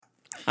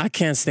I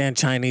can't stand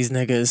Chinese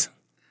niggas.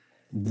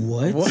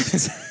 What?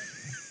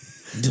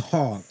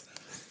 Dog.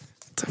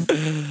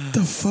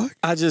 The fuck?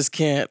 I just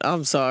can't.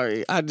 I'm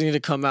sorry. I need to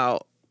come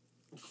out.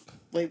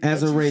 Wait,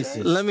 As a what'd you racist.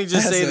 say? Let me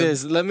just say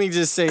this. Let me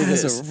just say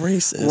As this. a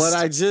racist. What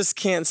I just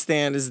can't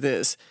stand is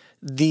this.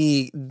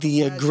 The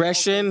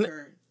aggression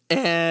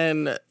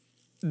and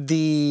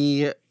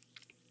the,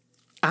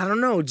 I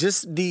don't know,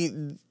 just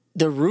the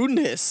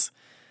rudeness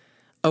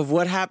of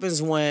what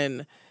happens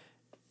when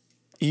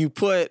you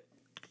put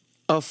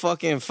a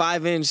fucking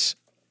 5.5-inch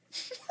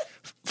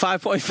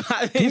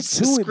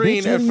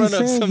screen in front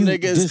of some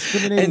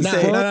niggas and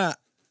say, Nah.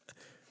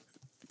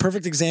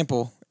 Perfect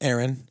example,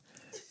 Aaron,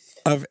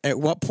 of at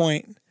what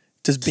point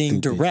does being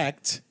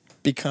direct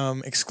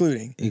become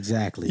excluding?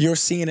 Exactly. You're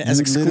seeing it as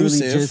You literally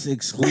exclusive. just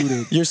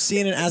excluded. You're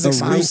seeing it as The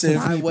right exclusive to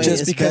my way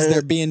just is because better-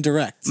 they're being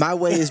direct. My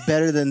way is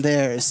better than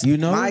theirs. You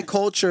know? My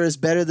culture is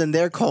better than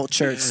their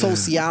culture.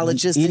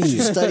 Sociologists, did you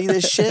Idiot. study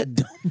this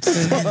shit?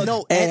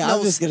 No, Hey,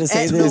 I'm just gonna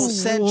say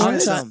this.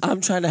 Ethnocentrism. I'm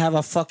trying to have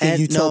a fucking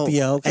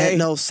utopia, okay?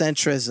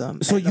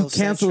 Ethnocentrism. So you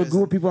cancel a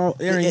group of people out.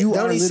 Aaron, you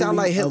Don't are he sound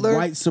like literally Hitler? a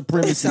white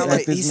supremacy. He sound like,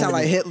 at this he sound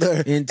like moment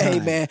Hitler. in Hey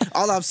time. man,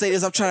 all I'm saying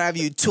is I'm trying to have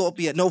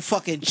utopia. No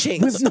fucking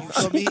chinks. No You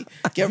feel me?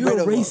 Get You're rid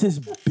a of him. racist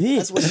bitch.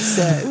 That's what he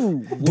said.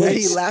 Why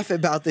he laughing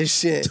about this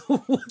shit?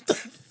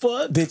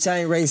 Bitch, I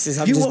ain't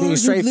racist. I'm You just are, being you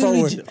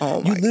straightforward.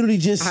 literally you literally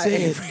just I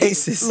said ain't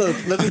racist.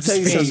 Look, let me tell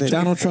you something.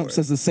 Donald Trump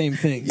says the same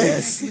thing.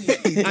 Yes.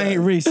 I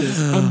ain't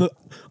racist.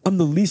 I'm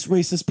the least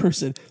racist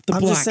person. The I'm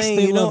blacks, just saying,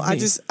 they you know, love I me.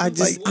 just I'm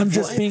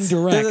just being There's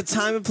direct. a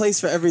time and place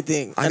for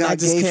everything. I and got I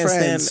just gay can't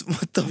friends. stand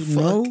What the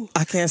fuck? no.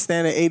 I can't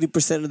stand it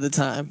 80% of the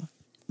time.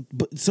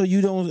 But so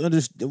you don't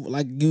understand,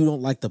 like you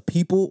don't like the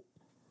people,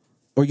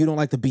 or you don't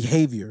like the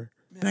behavior.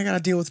 Man, I gotta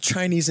deal with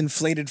Chinese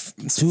inflated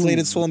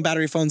swollen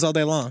battery phones all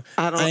day long.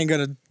 I ain't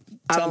gonna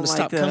tell them to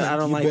stop coming. I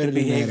don't You like the better than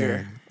that, behavior.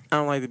 Aaron. I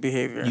don't like the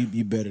behavior.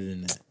 You better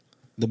than that.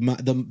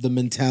 The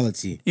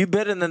mentality. You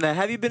better than that.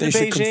 Have you been They to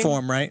should Beijing?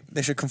 conform, right?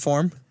 They should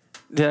conform.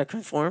 Did I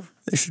conform?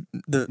 They should.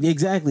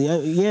 Exactly.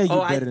 Yeah, you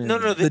better than no.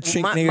 that. The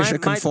chink nigger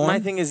should conform. My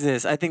thing is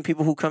this. I think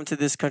people who come to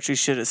this country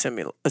should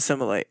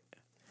assimilate.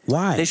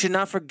 Why? They should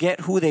not forget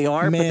who they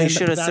are, but Man, they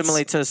should but that's-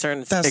 assimilate to a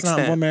certain That's extent.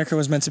 not what America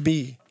was meant to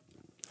be.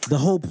 The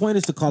whole point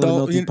is to call it a Though,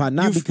 melting pot,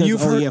 not you've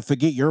because heard-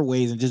 forget your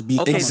ways and just be.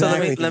 Okay, so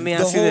Exactly. let me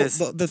ask you this.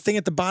 The thing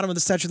at the bottom of the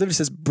Statue of Liberty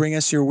says, "Bring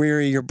us your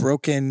weary, you're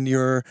broken,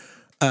 you're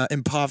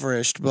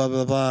impoverished." Blah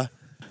blah blah.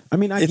 I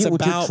mean, I It's get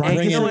what about you're trying to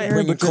bringing- do, Aaron,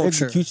 bringing but your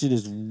culture. execution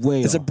is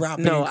way It's off. about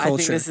No, bringing I think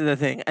culture. this is the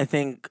thing. I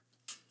think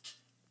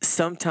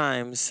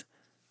sometimes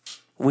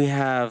we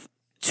have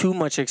too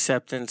much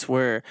acceptance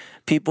where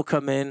people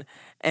come in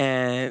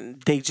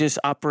and they just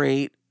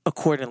operate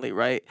accordingly,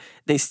 right?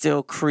 They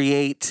still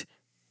create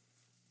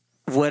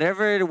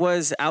whatever it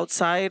was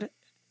outside,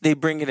 they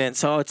bring it in.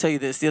 So I'll tell you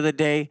this. The other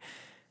day,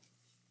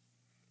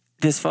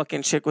 this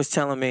fucking chick was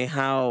telling me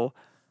how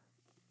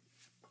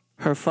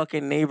her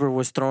fucking neighbor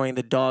was throwing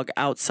the dog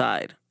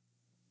outside.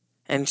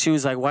 And she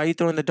was like, why are you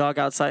throwing the dog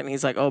outside? And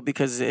he's like, oh,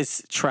 because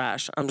it's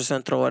trash. I'm just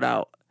going to throw it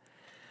out.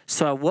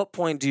 So at what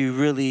point do you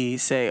really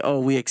say, oh,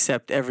 we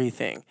accept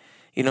everything?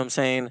 You know what I'm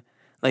saying?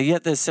 Like, you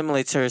have to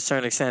assimilate to a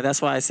certain extent.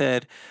 That's why I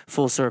said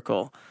full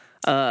circle.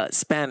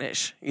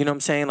 Spanish. You know what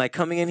I'm saying? Like,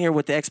 coming in here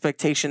with the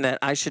expectation that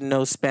I should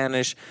know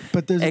Spanish,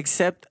 But there's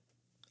except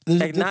a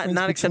like, not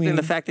difference accepting the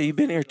between- fact that you've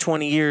been here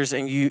 20 years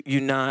and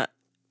you're not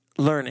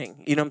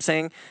learning. You know what I'm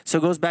saying? So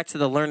it goes back to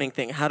the learning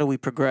thing. How do we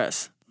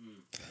progress?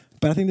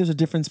 But I think there's a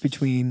difference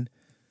between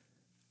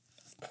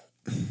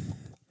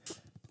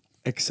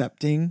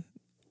accepting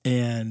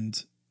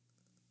and.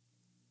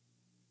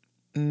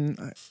 I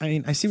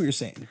mean, I see what you're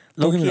saying.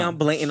 Don't get me Low-key, wrong. I'm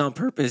blatant on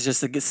purpose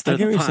just to get stir I get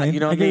the what you're pot. saying. You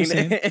know what I I get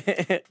mean?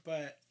 what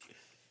But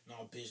no,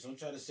 bitch, don't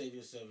try to save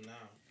yourself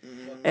now.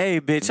 Hey,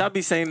 bitch, I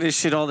be saying this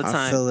shit all the I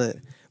time feel it.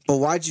 But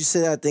why'd you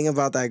say that thing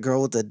about that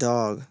girl with the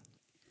dog?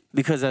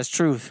 because that's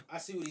truth. I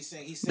see what he's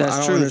saying. He said, That's I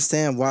don't true.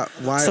 understand why.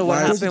 So what why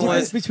happened is, There's a why,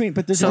 difference between,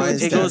 but there's So a Why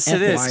difference is it that- goes to why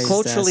this. is that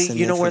Culturally,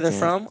 you know where they're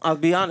significant? from? I'll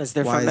be honest.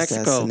 They're why from is that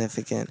Mexico.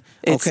 significant?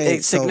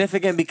 It's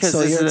significant because so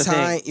this you're is the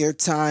tying thing. you're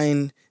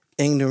tying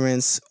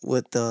ignorance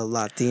with the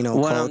Latino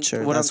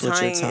culture. What That's I'm what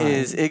tying you're tying.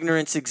 is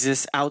ignorance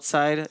exists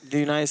outside the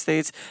United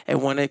States,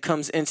 and when it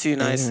comes into the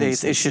United Ignorance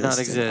States, it should not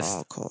exists in exist.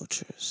 all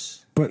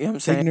cultures. But You know what I'm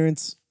saying?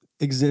 ignorance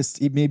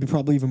exists, maybe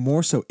probably even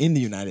more so in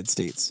the United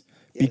States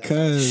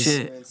because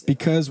Shit.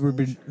 because we've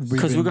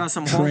Because we been got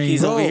some trained-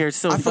 honkies over here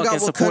still I forgot fucking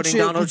what supporting country-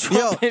 Donald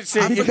Trump Yo, and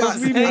shit. I You know forgot- what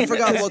I'm I saying?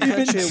 forgot what We've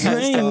been country it was,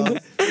 dog.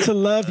 trained to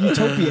love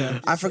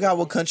utopia. I forgot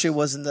what country it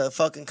was in the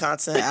fucking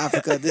continent of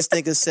Africa. This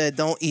nigga said,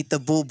 "Don't eat the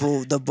boo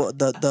boo."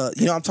 The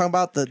you know what I'm talking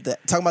about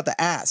talking about the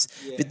ass.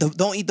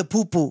 Don't eat the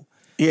poo poo.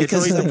 Yeah,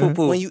 Because don't eat the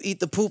poo-poo. when you eat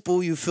the poo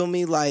poo, you feel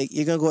me? Like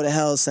you're gonna go to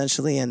hell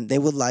essentially, and they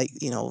would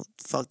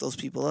fuck those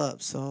people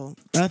up. So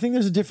And I think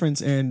there's a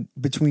difference in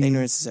between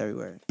ignorance is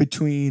everywhere.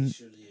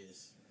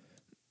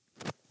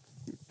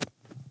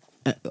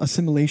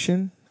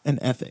 assimilation and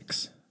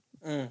ethics.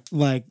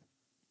 Like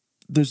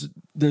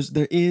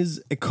there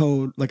is a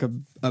code, like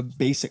a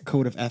basic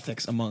code of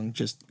ethics among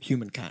just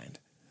humankind,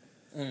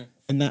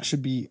 and that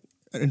should be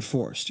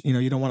enforced. You know,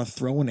 you don't want to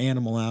throw an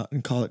animal out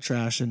and call it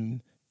trash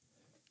and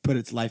put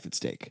its life at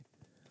stake.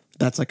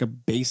 That's like a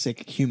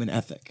basic human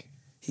ethic.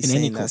 He's in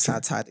any saying that's culture.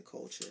 not tied to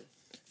culture.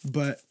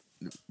 But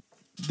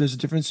there's a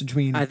difference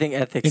between I think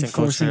ethics and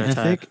culture enforcing are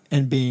tied. ethic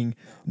and being,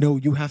 no,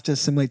 you have to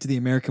assimilate to the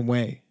American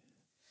way.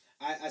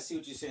 I see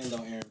what you're saying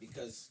though, Aaron,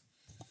 because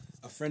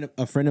a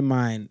friend of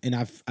mine, and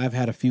I've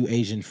had a few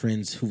Asian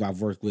friends who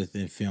I've worked with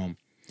in film,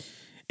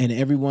 and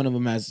every one of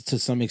them has to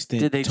some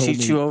extent. Did they told cheat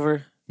me, you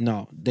over?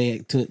 No, they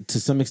to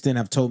some extent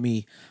have told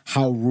me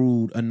how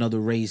rude another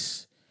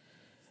race,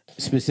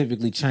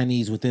 specifically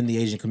Chinese within the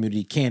Asian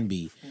community, can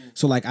be.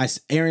 So like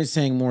Aaron's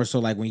saying more so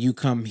like when you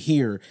come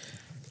here,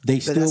 they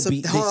still are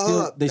behaving.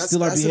 That's a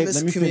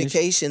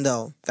miscommunication,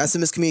 though. That's a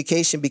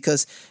miscommunication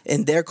because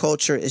in their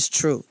culture, it's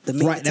true. The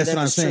meaning Right, to that's them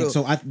what I'm is saying.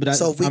 true.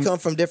 So if we come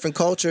from different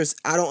cultures,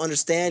 I don't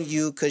understand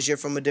you because you're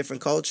from a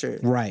different culture.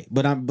 Right,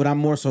 but I'm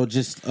more so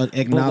just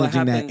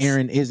acknowledging that happens-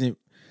 Aaron isn't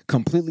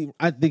completely.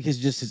 I think it's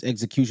just his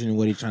execution and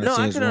what he's trying to No,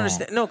 say I is can wrong.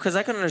 understand. No, because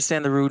I can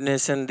understand the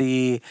rudeness and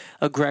the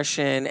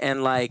aggression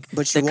and like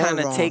But the you are kind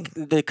of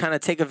wrong.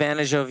 take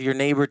advantage of your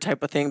neighbor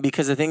type of thing.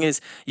 Because the thing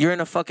is, you're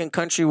in a fucking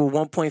country with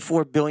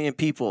 1.4 billion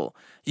people.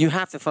 You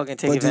have to fucking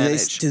take But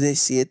advantage. do they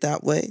see it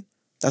that way?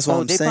 That's what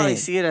I'm they saying. probably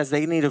see it as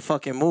they need to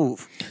fucking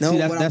move. No, See,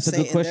 what I'm that's a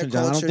saying, good question, in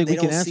their John. I don't culture, think we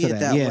they can don't see answer it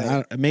that. way.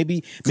 Yeah,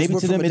 maybe we're to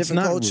from them a it's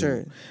different not culture.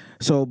 rude.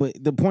 So,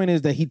 but the point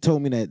is that he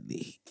told me that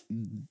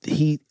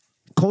he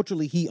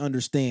culturally he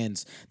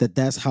understands that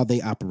that's how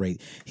they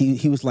operate.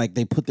 He was like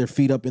they put their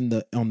feet up on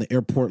the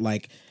airport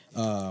like.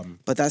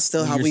 But that's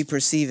still how you're- we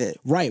perceive it.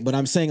 Right, but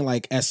I'm saying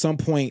like at some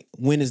point,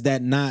 when is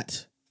that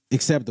not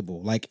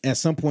acceptable? Like at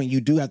some point,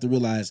 you do have to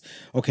realize,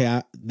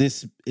 okay,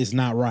 this is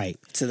not right.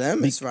 To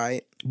them, it's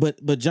right.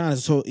 But John,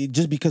 so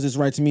just because it's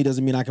right to me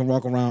doesn't mean I can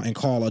walk around and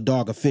call a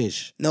dog a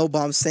fish. No, but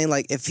I'm saying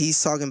like if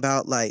he's talking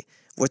about like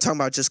we're talking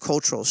about just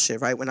cultural shit,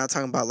 right? We're not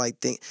talking about like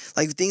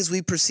things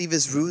we perceive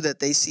as rude that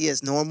they see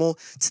as normal.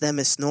 To them,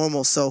 it's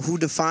normal. So who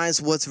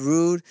defines what's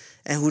rude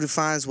and who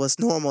defines what's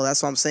normal?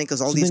 That's what I'm saying.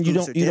 Because all So these then you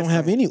groups don't are you don't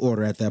have different. any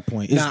order at that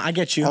point. Nah, I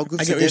get you. all I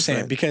groups get are what you're saying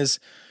different. because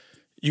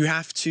you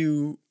have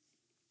to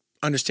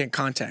understand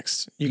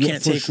context. You Yeah,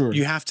 can't for take. sure.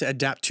 You have to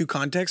adapt to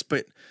context,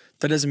 but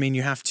that doesn't mean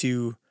you have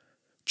to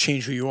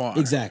change who you are.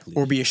 Exactly.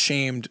 Or be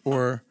ashamed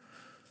or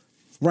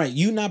Right,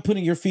 you not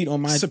putting your feet on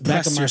my back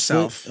Suppress of my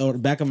yourself. foot or the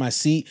back of my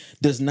seat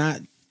does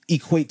not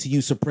equate to you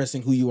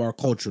suppressing who you are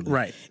culturally.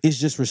 Right. It's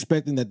just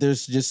respecting that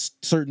there's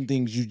just certain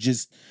things you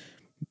just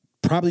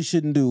probably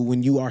shouldn't do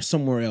when you are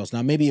somewhere else.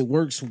 Now maybe it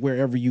works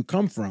wherever you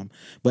come from,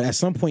 but at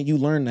some point you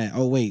learn that,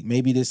 oh wait,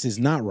 maybe this is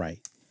not right.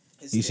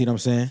 You see what I'm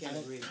saying?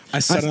 I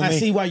suddenly I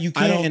see why you I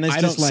can't, don't, and it's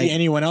I just don't see like-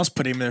 anyone else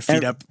putting their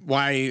feet up.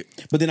 Why?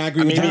 But then I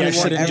agree with Maybe John. I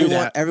shouldn't do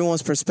that.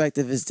 Everyone's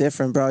perspective is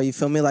different, bro. You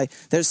feel me? Like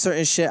there's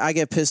certain shit I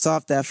get pissed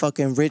off that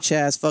fucking rich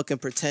ass, fucking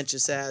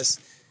pretentious ass,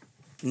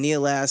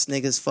 Neil ass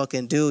niggas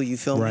fucking do. You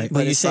feel me? Right.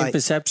 But you it's say like,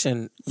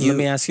 perception. Let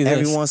me ask you this.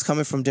 Everyone's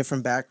coming from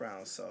different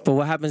backgrounds, so. But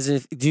what happens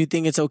if? Do you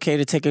think it's okay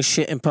to take a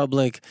shit in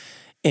public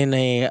in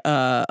a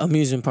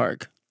amusement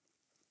park?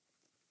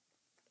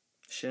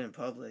 Shit in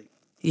public.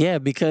 Yeah,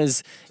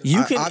 because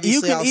you can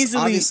easily.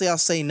 Obviously, I'll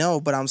say no,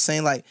 but I'm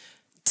saying like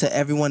to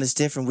everyone is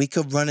different. We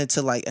could run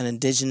into like an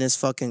indigenous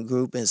fucking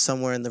group and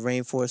somewhere in the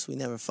rainforest we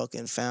never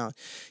fucking found.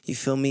 You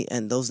feel me?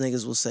 And those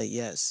niggas will say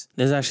yes.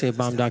 There's actually a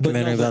bomb But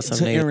documentary no, about to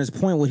some nigga. Aaron's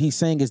point, what he's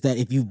saying is that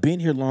if you've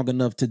been here long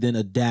enough to then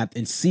adapt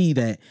and see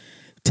that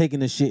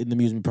taking a shit in the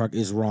amusement park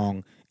is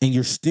wrong, and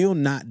you're still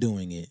not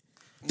doing it,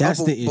 that's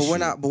No, the issue.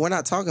 But we're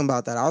not talking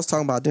about that. I was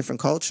talking about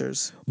different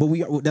cultures. But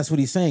that's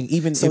what he's saying.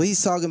 Even So if,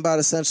 he's talking about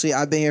essentially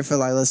I've been here for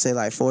like let's say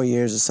like 4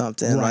 years or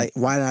something. Right. Like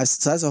why did I?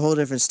 So that's a whole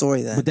different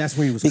story then. But that's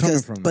where he was coming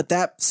from, But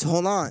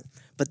hold on.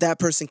 But that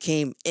person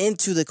came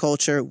into the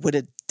culture with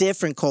a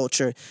different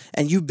culture,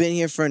 and you've been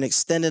here for an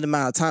extended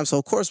amount of time. So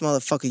of course,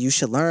 motherfucker, you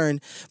should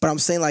learn. But I'm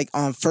saying like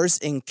on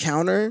first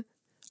encounter.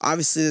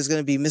 Obviously, there's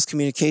going to be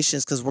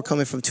miscommunications because we're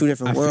coming from two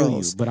different I feel you,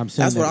 worlds. but I'm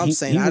saying that's what that I'm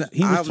saying. He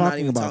was I'm not talking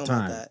even about talking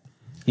time. about that.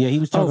 Yeah, he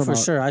was talking Oh, for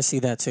about. sure, I see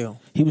that too.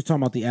 He was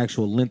talking about the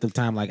actual length of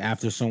time, like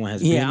after someone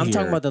has been Yeah, I'm here,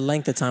 talking about the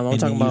length of time. I'm and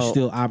talking then about you're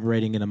still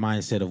operating in a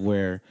mindset of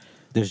where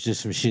there's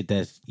just some shit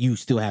that you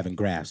still haven't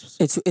grasped.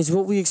 it's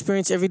what we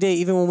experience every day,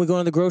 even when we go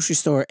in the grocery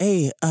store.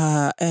 Hey,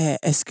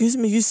 excuse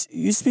me,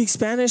 you speak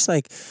Spanish?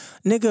 Like,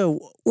 nigga,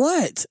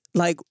 what?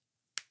 Like,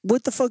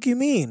 what the fuck you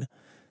mean?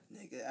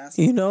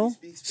 You know?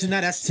 So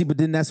now but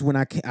then that's when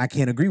I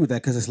can't agree with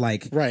that because it's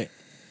like right?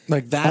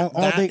 Like that.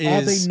 all they know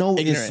is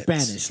ignorance.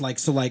 Spanish. Like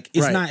so, like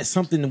it's Right. not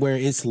something where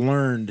it's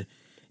learned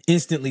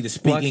instantly to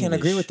speak Well, I can't English.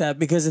 agree with that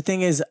because the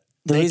thing is,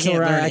 the They reason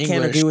can't why learn I can't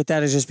English. agree with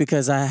that is just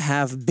because I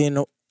have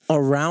been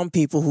around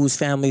people whose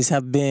families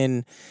have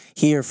been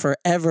here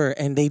forever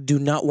and they do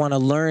not want to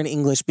learn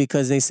English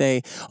because they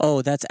say,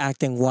 oh, that's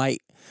acting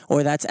white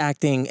or that's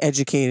acting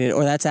educated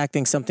or that's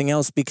acting something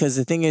else. Because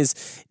the thing is,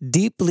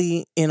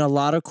 deeply in a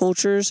lot of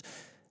cultures,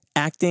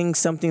 acting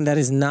something that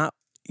is not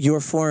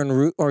your foreign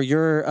root or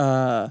your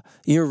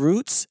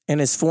roots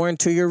and is foreign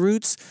to your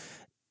roots,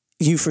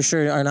 you for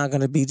sure are not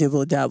going to be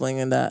dabbling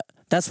in that.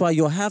 That's why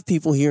you'll have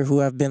people here who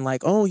have been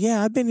like, oh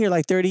yeah, I've been here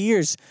like 30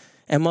 years.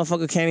 And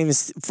motherfucker can't even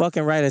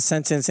fucking write a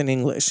sentence in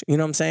English. You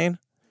know what I'm saying?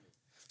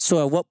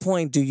 So at what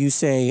point do you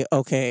say,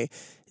 okay,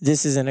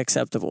 this isn't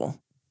acceptable?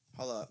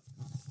 Hold up.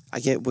 I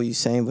get what you're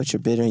saying, but you're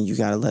bitter and you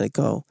got to let it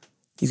go.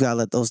 You got to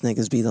let those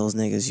niggas be those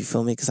niggas. You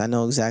feel me? Because I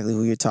know exactly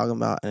who you're talking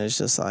about. And it's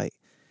just like,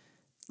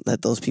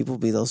 let those people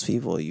be those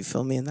people. You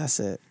feel me? And that's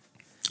it.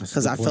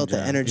 Because I felt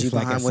the energy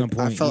behind what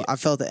I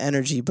felt the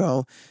energy,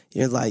 bro.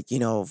 You're like, you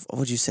know,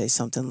 would you say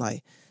something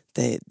like,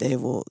 they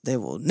will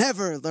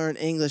never learn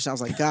English? And I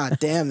was like, God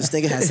damn, this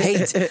nigga has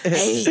hate,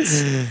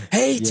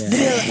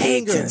 feel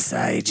anger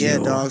inside you. Yeah,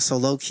 dog. So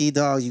low key,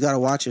 dog, you gotta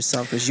watch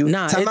yourself because you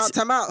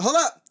time out. Hold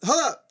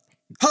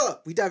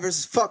up. We diverse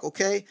as fuck,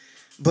 okay?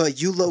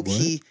 But you low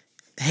key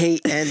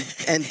hate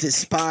and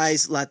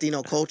despise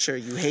Latino culture.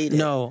 You hate it.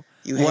 No.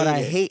 What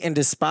I hate and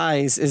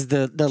despise is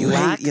the you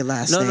lack. Hate your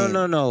last name.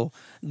 No.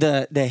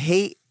 The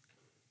hate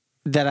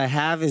that I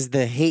have is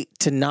the hate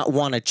to not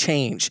want to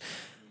change.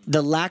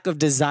 The lack of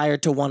desire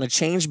to want to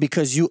change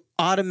because you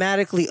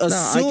automatically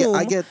assume. No,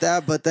 I get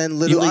that, but then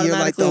literally you're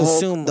like the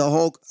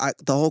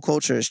whole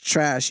culture is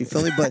trash. You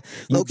feel me? But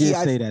low key,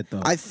 say that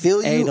though. I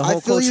feel you. Hey, the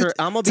whole culture.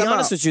 I'm gonna be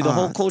honest with you. The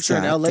whole Oh, culture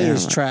in LA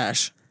is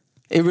trash.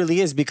 It really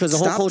is because the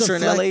whole culture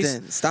in LA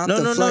is no.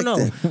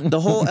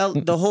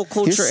 The whole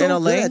culture You're so in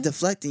LA. Good at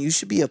deflecting. You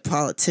should be a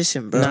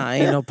politician, bro. Nah, I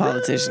ain't no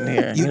politician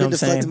here. You've know been what I'm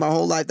saying? deflecting my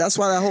whole life. That's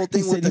why that whole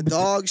thing with the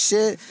dog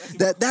shit.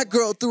 That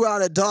girl threw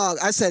out a dog.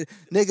 I said,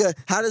 nigga,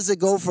 how does it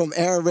go from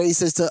Aaron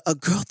racist to a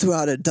girl threw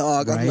out a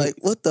dog? Right? I'm like,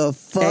 what the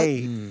fuck?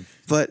 Hey.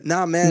 But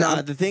nah, man.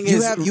 The thing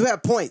is, you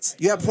have points.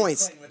 You have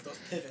points.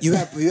 You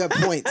have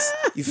points.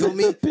 You feel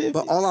me?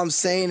 But all I'm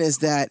saying is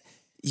that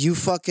you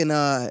fucking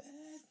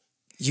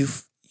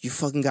you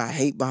fucking got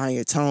hate behind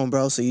your tone,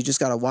 bro. So you just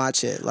gotta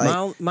watch it.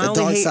 Like the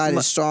dark side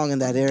is strong in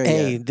that area.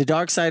 Hey, the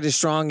dark side is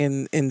strong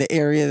in the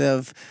area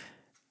of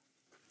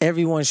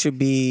everyone should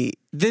be.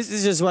 This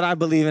is just what I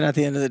believe in at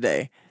the end of the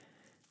day.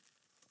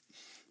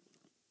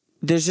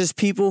 There's just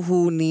people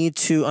who need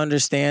to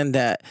understand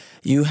that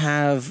you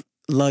have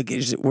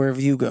luggage wherever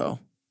you go.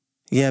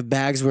 You have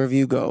bags wherever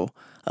you go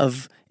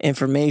of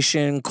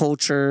information,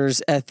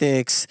 cultures,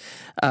 ethics,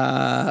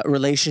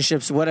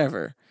 relationships,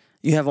 whatever.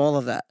 You have all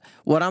of that.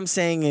 What I'm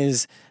saying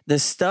is the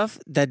stuff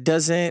that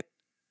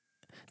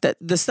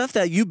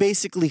you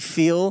basically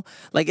feel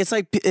like it's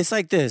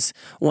like this.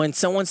 When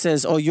someone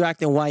says, "Oh, you're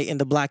acting white in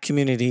the black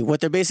community,"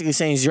 what they're basically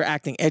saying is you're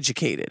acting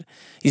educated.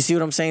 You see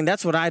what I'm saying?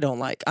 That's what I don't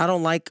like. I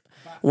don't like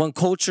when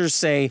cultures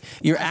say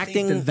you're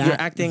acting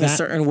a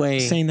certain way.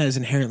 Saying that is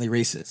inherently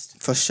racist.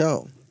 For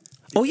sure.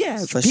 Oh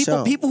yeah,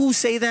 sure. People who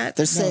say that,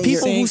 they're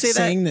saying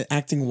saying that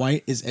acting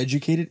white is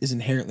educated is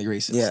inherently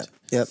racist. Yeah.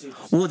 Yep.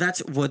 Well,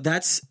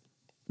 that's.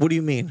 What do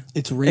you mean?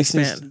 It's racist.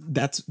 Expand.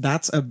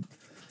 That's a.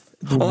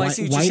 I see what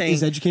you're white saying.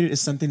 is educated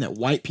is something that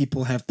white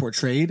people have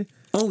portrayed.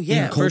 Oh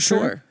yeah, in culture for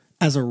sure.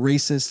 As a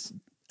racist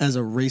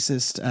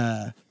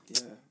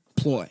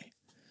ploy,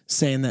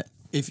 saying that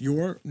if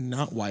you're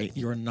not white,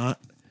 you're not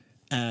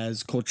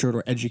as cultured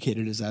or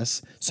educated as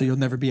us, so you'll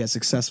never be as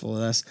successful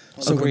as us.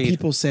 So Agreed. when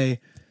people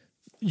say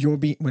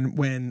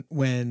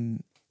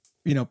when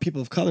you know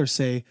people of color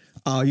say,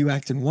 "Oh, you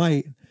acting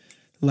white,"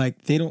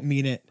 like they don't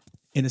mean it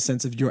in a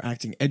sense of you're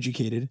acting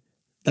educated.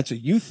 That's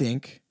what you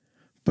think,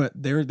 but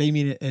they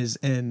mean it as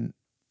in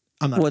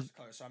I'm not color,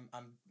 so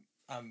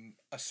I'm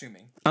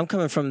assuming. I'm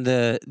coming from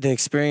the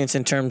experience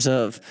in terms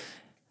of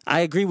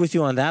I agree with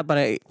you on that,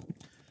 but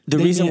the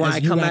reason why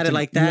I come at it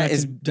like that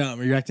is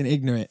dumb or you're acting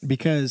ignorant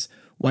because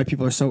white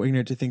people are so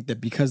ignorant to think that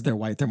because they're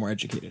white they're more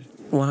educated.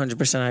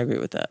 100%. I agree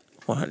with that.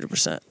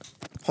 100%.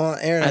 Hold on,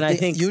 Aaron. And I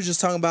think you were just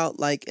talking about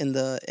like in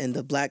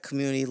the black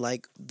community,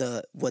 like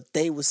what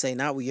they would say,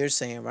 not what you're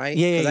saying, right?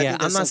 Yeah.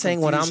 I'm not saying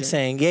what I'm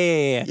saying.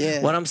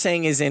 Yeah. What I'm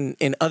saying is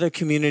in other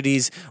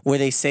communities where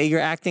they say you're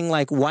acting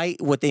like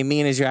white, what they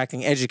mean is you're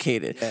acting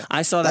educated. Yeah.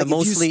 I saw that like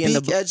mostly if you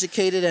in the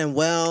educated and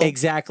well.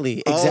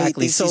 Exactly. Oh, he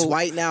thinks he's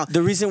white now.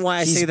 The reason why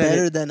I he's say that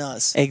better than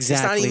us.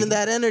 Exactly. It's not even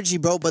that energy,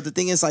 bro. But the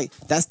thing is, like,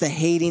 that's the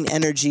hating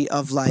energy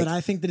of like. But I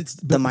think that it's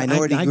the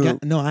minority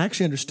group. I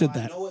actually understood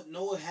that.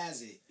 Noah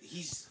has it.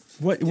 He's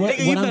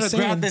Nigga, you better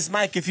grab this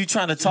mic if you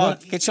trying to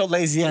talk. Get your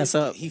lazy ass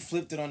up. He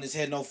flipped it on his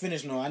head. No,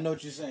 finish. No, I know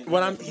what you're saying.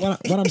 What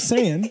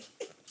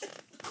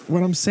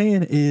I'm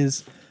saying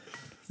is,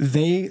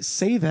 they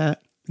say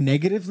that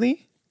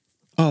negatively.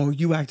 Oh,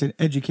 you acted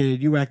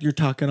educated. You're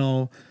talking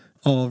all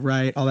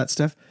right, all that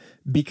stuff,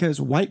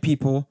 because white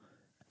people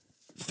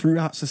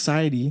throughout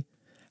society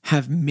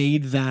have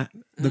made that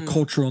the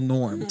cultural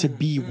norm to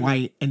be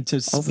white and to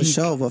speak for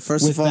sure. But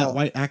first with of all, that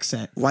white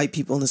accent. White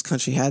people in this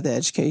country had the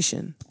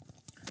education.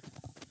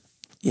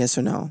 Yes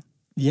or no?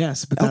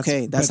 Yes, but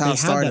that's how it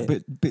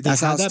started. That's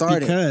how it started.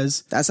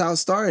 Because that's how it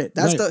started.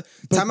 That's right.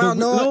 the time out.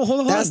 No,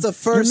 hold on. That's the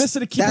first. You're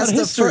missing a key part of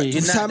history.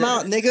 Time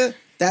out, nigga.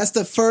 That's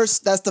the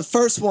first. That's the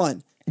first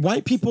one.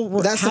 White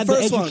people had the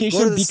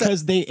education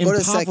because they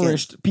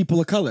impoverished people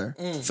of color.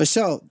 For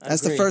sure.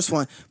 That's the first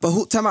one.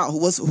 But time out.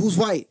 Who's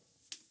white?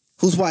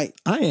 Who's white?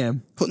 I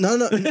am. No,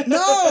 no,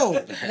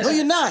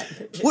 you're not.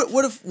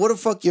 What the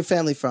fuck your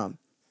family from?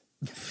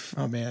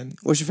 Oh man,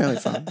 Where's your family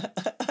from?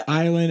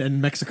 Ireland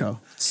and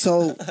Mexico.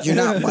 So you're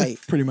not white.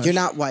 Pretty much. You're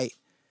not white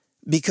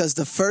because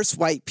the first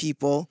white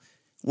people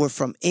were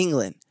from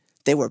England.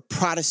 They were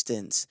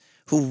Protestants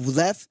who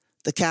left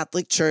the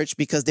Catholic Church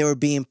because they were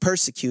being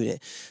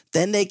persecuted.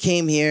 Then they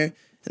came here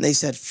and they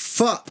said,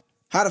 fuck,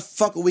 how the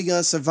fuck are we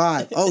going to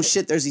survive? Oh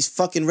shit, there's these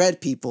fucking red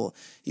people.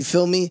 You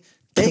feel me?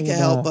 They can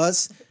help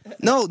us.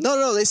 No.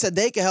 They said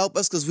they can help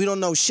us because we don't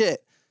know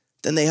shit.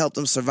 Then they helped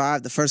them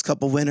survive the first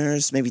couple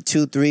winters, maybe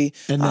 2, 3.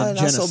 And then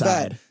not so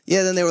genocide. bad.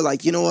 Yeah, then they were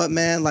like, you know what,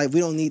 man? Like, we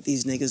don't need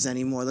these niggas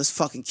anymore. Let's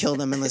fucking kill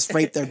them and let's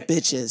rape their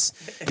bitches.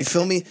 You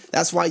feel me?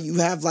 That's why you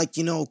have, like,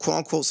 you know, quote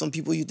unquote, some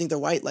people you think they're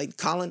white. Like,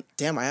 Colin,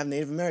 damn, I have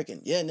Native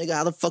American. Yeah, nigga,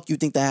 how the fuck you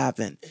think that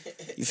happened?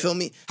 You feel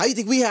me? How you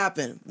think we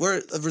happened?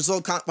 We're a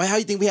result. How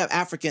you think we have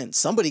African?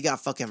 Somebody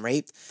got fucking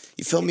raped.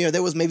 You feel me? Or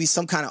there was maybe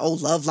some kind of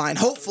old love line.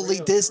 Hopefully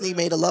Disney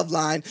made a love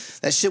line.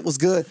 That shit was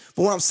good.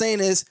 But what I'm saying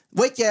is,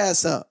 wake your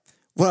ass up.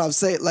 What I'm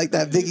saying, like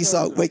that Biggie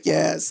song, wake your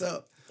ass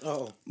up.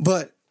 Oh.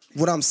 But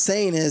what I'm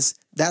saying is,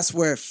 that's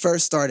where it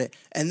first started.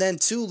 And then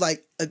too,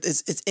 like,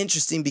 it's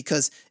interesting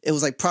because it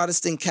was like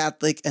Protestant,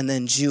 Catholic, and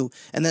then Jew.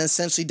 And then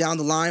essentially down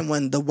the line,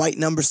 when the white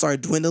number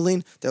started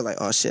dwindling, they're like,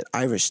 oh shit,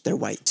 Irish, they're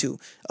white too.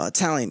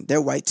 Italian, they're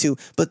white too.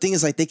 But the thing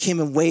is, like, they came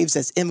in waves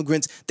as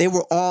immigrants. They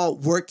were all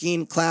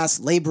working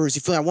class laborers.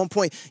 You feel me? At one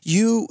point,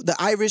 the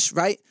Irish,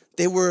 right?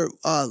 They were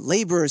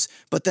laborers,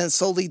 but then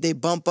slowly they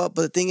bump up.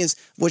 But the thing is,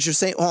 what you're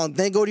saying,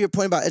 then go to your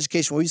point about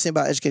education. What were you saying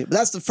about education? But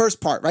that's the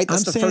first part, right?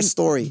 That's the first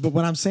story. But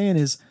what I'm saying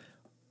is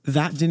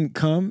that didn't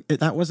come,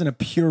 that wasn't a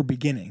pure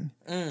beginning.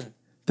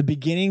 The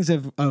beginnings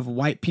of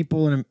white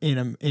people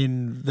in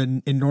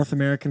North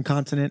American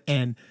continent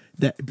and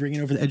that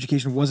bringing over the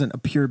education wasn't a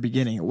pure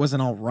beginning. It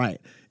wasn't all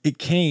right. It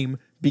came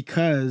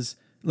because,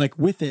 like,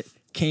 with it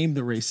came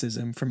the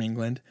racism from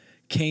England,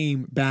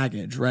 came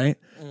baggage, right?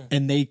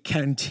 And they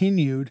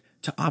continued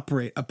to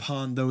operate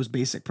upon those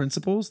basic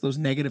principles, those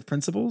negative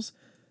principles.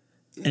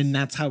 And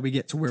that's how we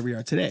get to where we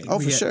are today. Oh,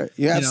 for sure.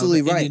 You're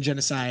absolutely right. Indian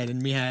genocide,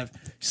 and we have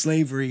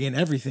slavery and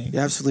everything.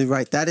 You're absolutely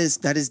right. That is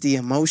the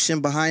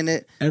emotion behind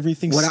it.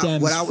 Everything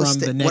stems from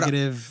the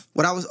negative.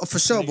 For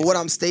sure. But what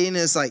I'm saying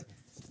is, like,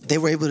 they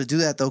were able to do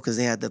that though because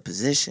they had the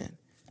position.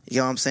 You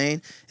know what I'm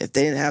saying? If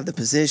they didn't have the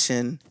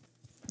position,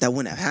 that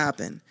wouldn't have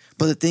happened.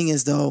 But the thing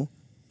is though,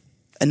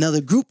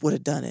 another group would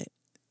have done it.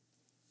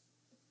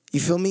 You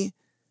feel me?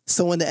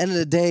 So in the end of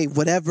the day,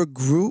 whatever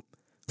group,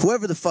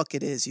 whoever the fuck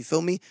it is, you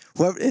feel me?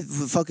 Whoever,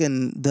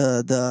 fucking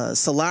the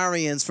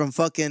Solarians from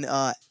fucking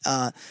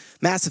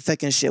Mass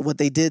Effect and shit, what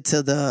they did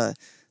to the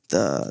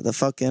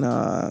fucking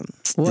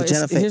the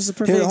Jennifer. Here's the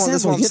perfect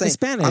example. Get the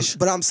Spanish.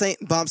 But I'm saying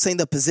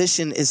the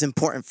position is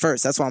important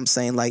first. That's what I'm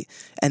saying. Like,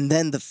 and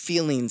then the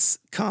feelings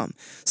come.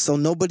 So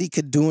nobody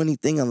could do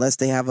anything unless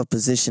they have a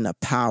position of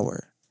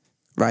power.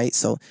 Right?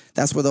 So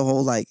that's where the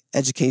whole, like,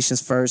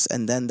 education's first,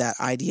 and then that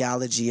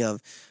ideology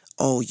of,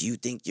 oh, you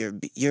think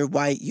you're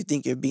white, you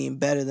think you're being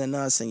better than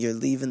us, and you're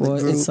leaving the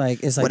group, it's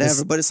like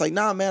whatever. But it's like,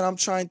 nah, man, I'm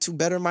trying to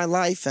better my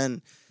life,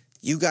 and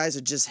you guys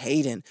are just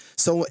hating.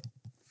 So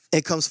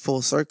it comes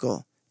full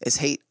circle. It's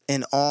hate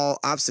in all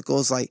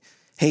obstacles, like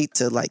hate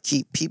to, like,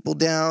 keep people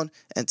down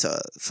and to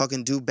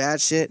fucking do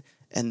bad shit,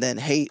 and then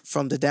hate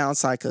from the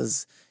downside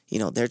because, you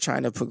know, they're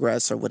trying to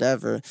progress or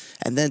whatever.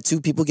 And then two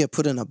people get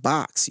put in a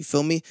box. You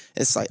feel me?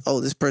 It's like,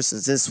 oh, this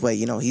person's this way.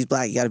 You know, he's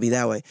black, he got to be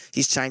that way.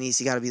 He's Chinese,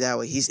 he got to be that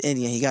way. He's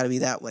Indian, he got to be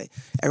that way.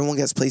 Everyone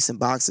gets placed in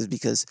boxes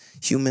because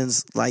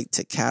humans like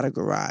to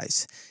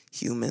categorize.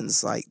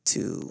 Humans like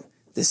to,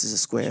 this is a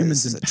square,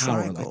 Humans this is in a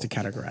power triangle. like to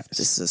categorize.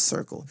 This is a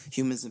circle.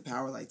 Humans in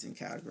power like to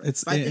categorize.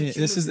 It's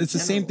the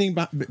same thing,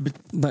 but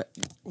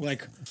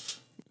like.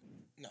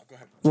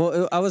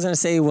 Well, I was gonna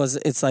say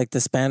it's like the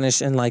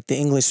Spanish and like the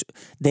English,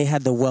 they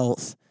had the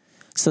wealth.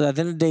 So at the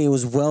end of the day, it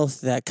was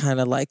wealth that kind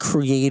of like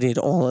created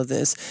all of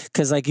this.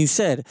 Because like you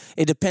said,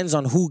 it depends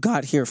on who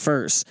got here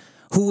first.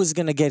 Who was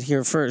gonna get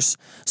here first?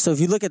 So if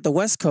you look at the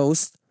West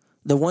Coast,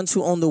 the ones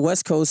who own the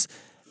West Coast,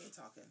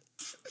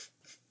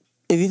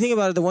 if you think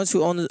about it, the ones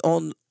who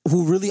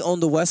who really own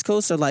the West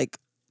Coast are like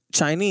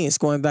Chinese.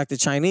 Going back to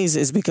Chinese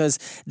is because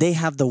they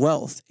have the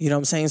wealth. You know what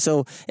I'm saying?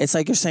 So it's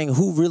like you're saying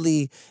who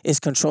really is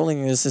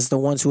controlling this is the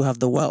ones who have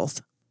the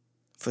wealth.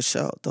 For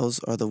sure. Those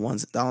are the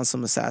ones on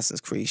some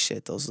Assassin's Creed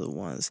shit. Those are the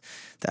ones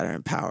that are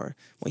in power.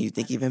 When you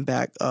think even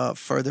back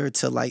further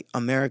to, like,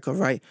 America,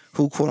 right?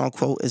 Who, quote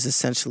unquote, is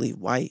essentially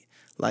white.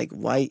 Like,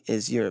 white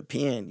is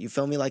European. You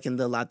feel me? Like, in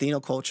the Latino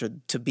culture,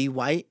 to be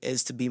white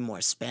is to be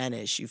more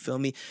Spanish. You feel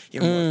me?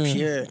 You're more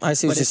pure. I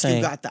see what you're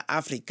saying. But if you got the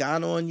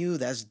Africano on you,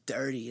 that's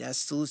dirty.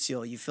 That's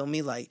sucio. You feel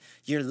me? Like,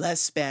 you're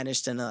less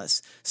Spanish than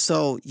us.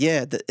 So,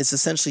 yeah, it's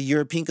essentially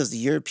European because the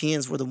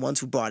Europeans were the ones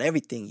who brought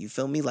everything. You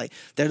feel me? Like,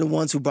 they're the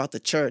ones who brought the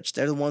church.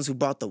 They're the ones who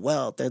brought the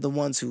wealth. They're the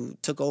ones who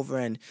took over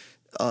and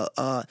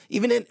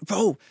even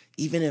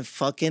even in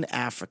fucking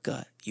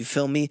Africa, you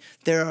feel me?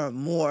 There are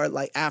more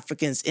like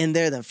Africans in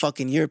there than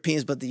fucking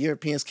Europeans, but the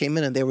Europeans came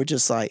in and they were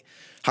just like,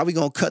 how we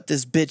gonna cut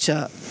this bitch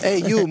up? Hey,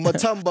 you,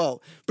 Matumbo,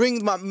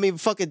 bring me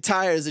fucking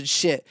tires and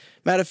shit.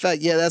 Matter of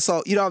fact, yeah, that's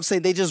all. You know what I'm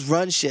saying? They just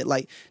run shit.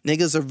 Like,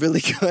 niggas are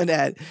really good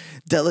at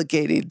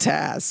delegating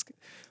tasks.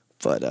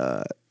 But,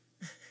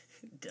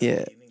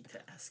 yeah.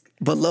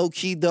 But low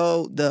key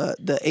though,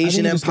 the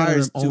Asian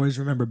empires always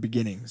remember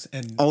beginnings,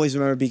 and always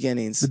remember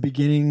beginnings. The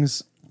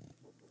beginnings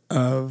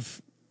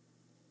of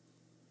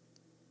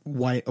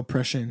white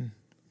oppression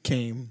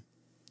came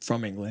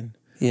from England.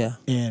 Yeah.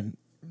 And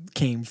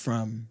came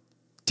from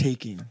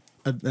taking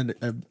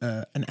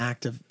an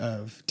act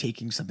of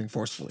taking something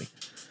forcefully,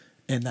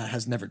 and that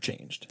has never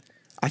changed.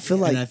 I feel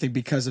like, and I think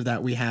because of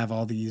that, we have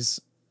all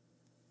these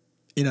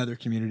in other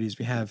communities.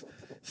 We have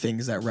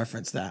things that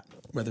reference that,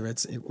 whether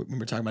it's when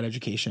we're talking about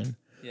education,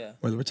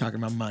 whether we're talking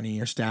about money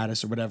or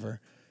status or whatever.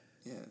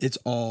 Yeah. It's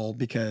all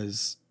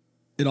because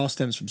it all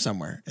stems from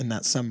somewhere, and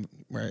that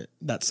somewhere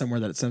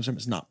that it stems from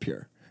is not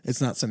pure. It's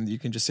not something that you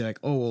can just say like,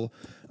 oh, well,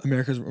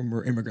 Americans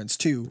were immigrants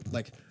too.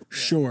 Like,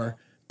 sure,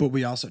 but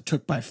we also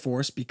took by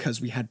force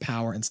because we had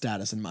power and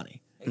status and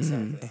money.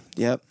 Exactly.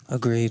 Yep.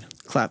 Agreed.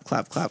 Clap,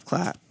 clap, clap,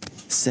 clap.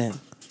 Sin.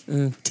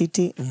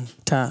 TT.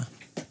 Ta.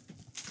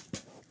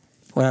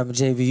 What happened,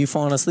 JB? You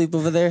falling asleep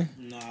over there?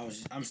 No,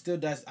 I'm still.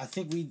 I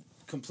think we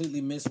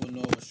completely missed what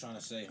Noah was trying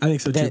to say. I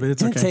think so too, but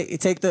it's okay.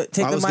 Take the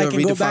mic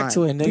and go back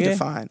to it, nigga.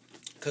 Redefine.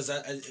 Because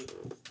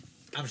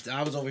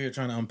I was over here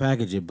trying to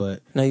unpackage it,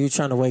 but no, you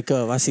trying to wake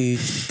up. I see you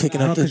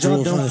picking up the y'all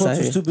jewels from dumb the folks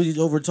were side. too busy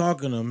over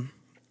talking him.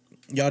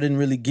 Y'all didn't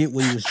really get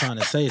what he was trying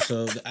to say,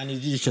 so I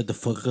need you to shut the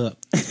fuck up.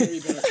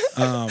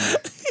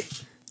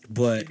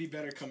 But It'd be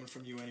better coming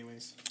from you,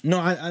 anyways.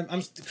 No,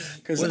 I'm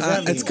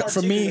because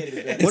for me.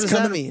 What does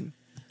that mean?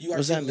 What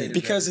does that mean?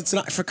 Because it's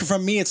not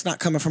from me. It's not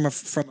coming from a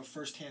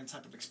first-hand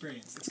type of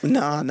experience.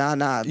 Nah,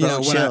 bro. You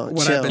know,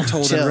 what I've been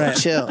told and read.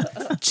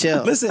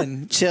 Chill.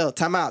 Listen, chill.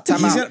 Time out. No,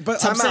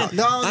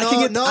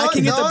 I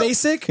can get the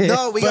basic.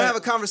 No, we gonna have a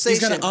conversation.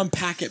 He's gonna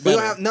unpack it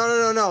better.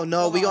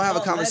 No. We gonna have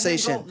a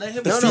conversation. Wait,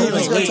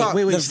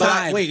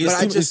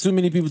 it's too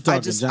many people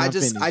talking.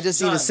 I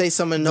just need to say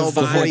something to know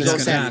before he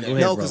goes in.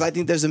 No, because I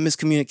think there's a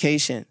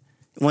miscommunication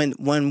when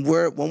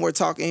we're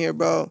talking here,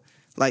 bro.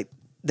 Like,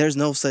 there's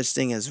no such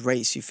thing as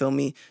race, you feel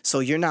me?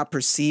 So you're not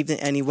perceived in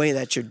any way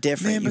that you're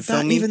different, man, you but feel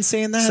not me? Even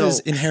saying that is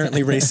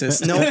inherently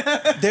racist. No,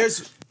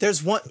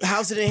 there's one.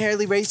 How's it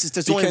inherently racist?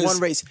 There's only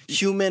one race,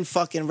 human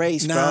fucking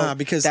race, bro. Nah,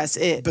 because that's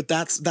it. But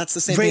that's the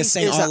same thing as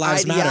saying all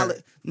lives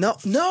matter.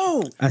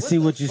 No. I see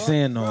what you're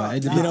saying, though.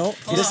 You know,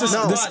 this is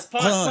hold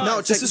on.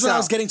 No, this is what I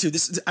was getting to.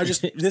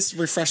 This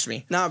refreshed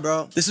me. Nah,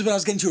 bro. This is what I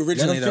was getting to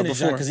originally, though.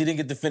 Before, because he didn't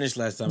get to finish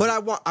last time. But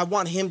I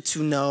want him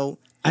to know.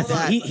 I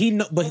think he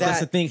know, but that's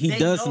the thing. He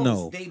does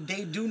know. They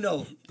do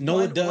know.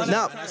 No, it does.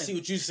 No. I see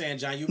what you're saying,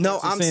 John.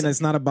 I'm saying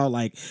it's not about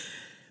like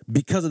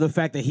because of the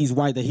fact that he's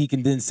white that he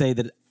can then say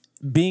that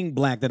being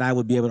black that I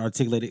would be able to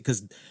articulate it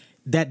because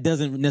that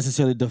doesn't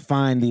necessarily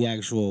define the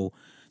actual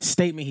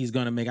statement he's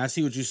going to make. I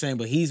see what you're saying,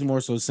 but he's more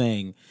so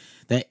saying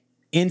that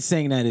in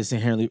saying that it's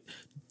inherently.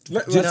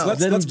 Let's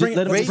bring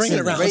it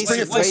around. Let's bring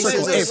it full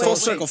circle. Hey, full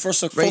circle.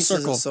 Race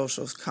is a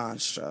social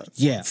construct.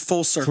 Yeah,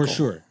 full circle for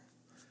sure.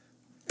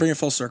 Bring it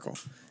full circle.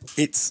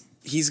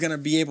 He's gonna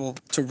be able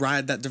to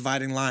ride that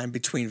dividing line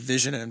between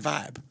vision and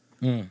vibe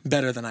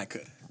better than I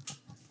could.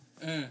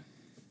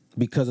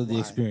 Because of the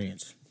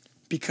experience.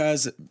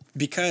 Because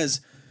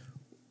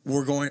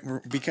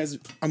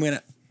I'm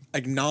gonna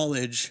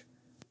acknowledge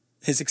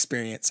his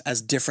experience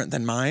as different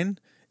than mine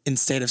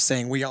instead of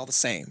saying we all the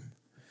same.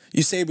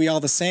 You say we all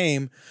the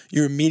same,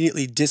 you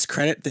immediately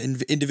discredit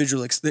the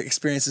individual the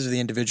experiences of the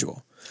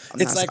individual.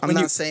 I'm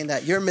not saying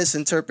that. You're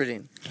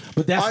misinterpreting.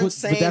 But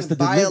that's the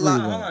delivery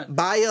one.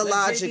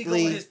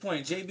 Biologically.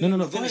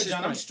 No. Go ahead,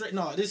 John. I'm straight.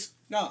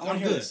 I'm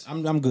good.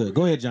 I'm good.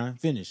 Go ahead, John.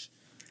 Finish.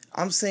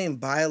 I'm saying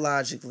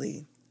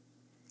biologically,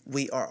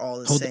 we are all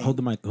the same. Hold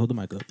the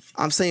mic up.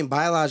 I'm saying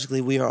biologically,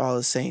 we are all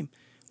the same.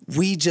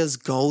 We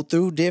just go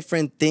through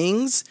different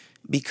things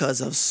because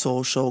of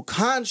social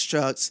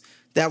constructs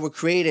that were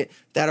created,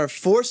 that are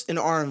forced in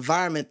our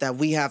environment that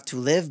we have to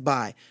live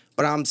by.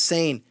 But I'm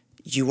saying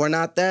you are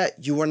not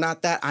that, you are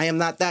not that, I am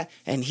not that,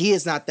 and he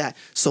is not that.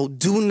 So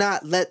do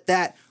not let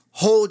that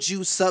hold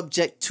you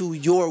subject to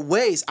your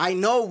ways. I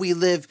know we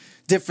live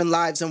different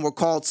lives and we're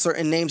called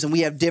certain names and we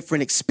have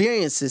different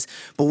experiences.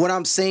 But what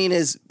I'm saying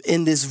is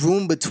in this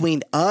room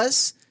between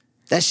us,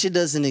 that shit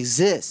doesn't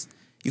exist.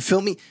 You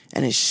feel me?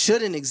 And it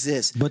shouldn't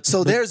exist. But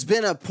there's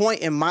been a point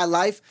in my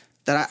life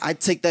that I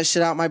take that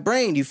shit out of my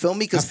brain. You feel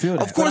me? Because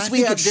of course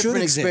we have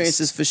different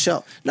experiences for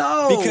sure.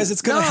 No, because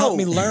it's gonna help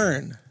me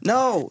learn.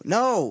 No,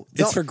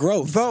 it's for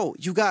growth, bro.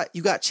 You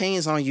got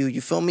chains on you. You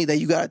feel me? That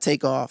you gotta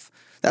take off.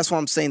 That's what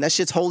I'm saying. That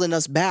shit's holding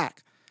us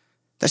back.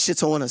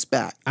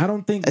 I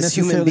don't think as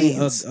human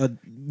beings,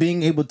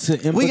 being able to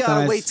empathize. We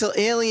gotta wait till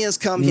aliens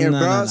come here,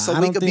 bro, so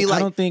we could be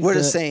like, we're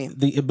the same.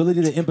 The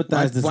ability to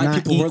empathize does not equal.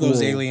 White people were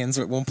those aliens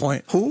at one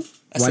point. Who?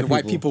 I said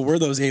white people were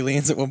those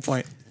aliens at one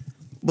point.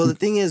 But the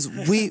thing is,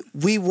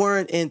 we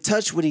weren't in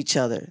touch with each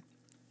other.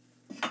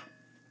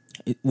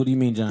 What do you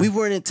mean, John? We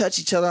weren't in touch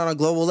with each other on a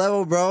global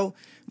level, bro.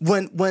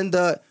 When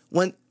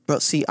bro,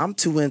 see, I'm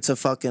too into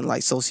fucking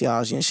like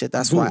sociology and shit.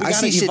 That's Dude, why we I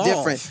see gotta shit evolve.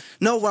 different.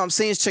 No, what I'm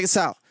saying is, check this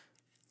out.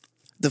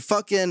 The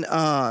fucking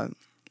the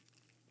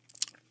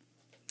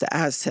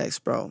Aztecs,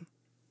 bro.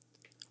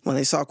 When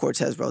they saw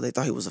Cortez, bro, they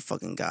thought he was a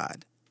fucking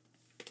god.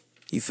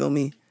 You feel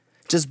me?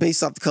 Just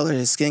based off the color of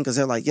his skin, because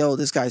they're like, yo,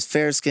 this guy's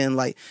fair skin,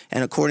 like,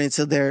 and according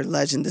to their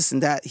legend, this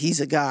and that, he's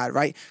a god,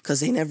 right? Because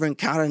they never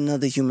encountered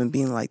another human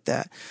being like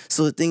that.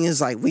 So the thing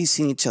is, like, we've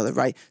seen each other,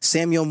 right?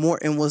 Samuel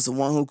Morton was the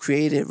one who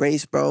created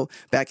race, bro,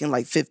 back in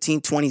like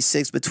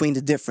 1526 between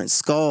the different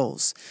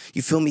skulls.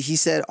 You feel me? He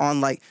said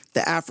on like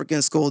the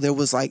African skull, there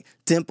was like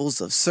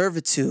dimples of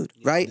servitude,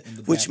 right?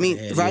 Which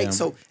means, right? yeah.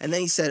 So, and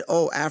then he said,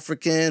 oh,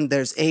 African,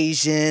 there's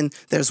Asian,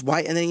 there's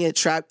white, and then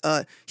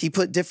he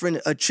put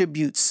different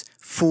attributes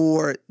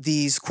for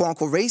these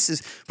quote-unquote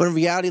races, but in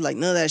reality, like,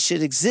 none of that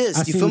shit exists.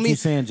 I You see feel what me? you're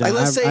saying, John. Like,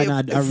 let's say I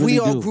if really we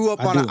all do. grew up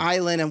I on an do.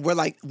 island and we're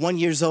like 1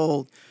 year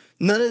old,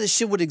 none of this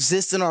shit would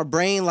exist in our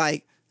brain.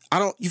 Like,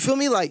 you feel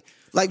me? Like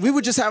we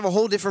would just have a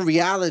whole different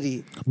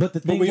reality. But the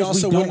thing we is,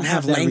 also we don't wouldn't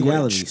have that language.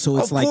 reality. So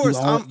it's Of like course,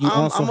 you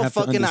also I'm a have to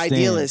fucking understand.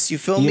 idealist. You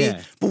feel me?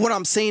 Yeah. But what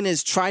I'm saying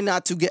is, try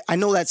not to get. I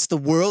know that's the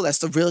world, that's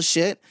the real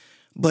shit,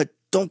 but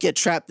don't get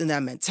trapped in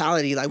that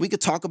mentality. Like, we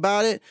could talk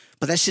about it,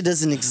 but that shit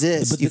doesn't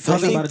exist. But You the feel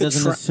talk me? about it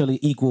doesn't necessarily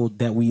equal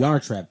that we are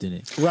trapped in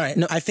it. Right.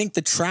 No, I think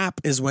the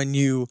trap is when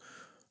you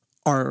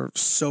are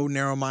so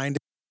narrow-minded.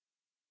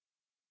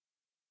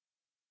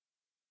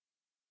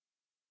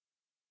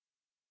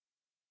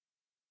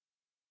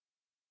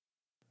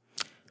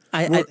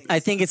 I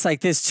think it's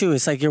like this too.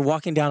 It's like you're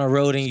walking down a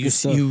road and you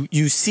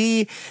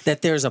see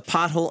that there's a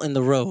pothole in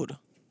the road.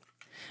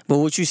 But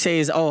what you say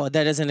is, oh,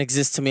 that doesn't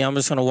exist to me. I'm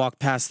just going to walk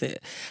past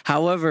it.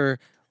 However,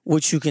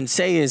 what you can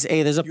say is,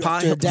 hey, there's a have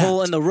to pothole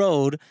adapt. in the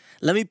road.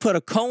 Let me put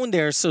a cone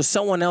there so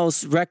someone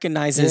else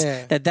recognizes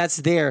that that's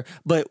there.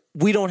 But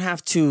we don't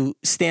have to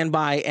stand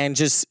by and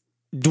just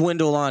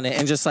dwindle on it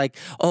and just like,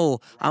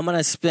 oh, I'm going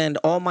to spend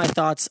all my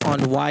thoughts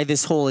on why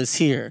this hole is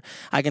here.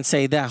 I can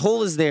say that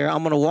hole is there. I'm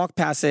going to walk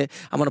past it.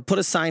 I'm going to put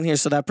a sign here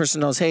so that person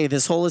knows, hey,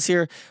 this hole is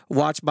here.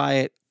 Watch by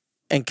it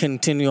and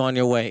continue on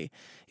your way,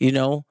 you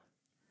know?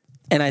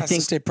 And I Has to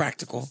think stay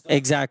practical.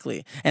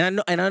 exactly, and I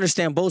know, and I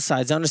understand both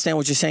sides. I understand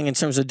what you're saying in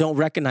terms of don't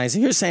recognize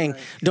it. You're saying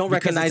don't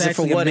recognize it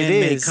for what it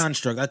is.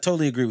 Construct. I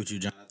totally agree with you,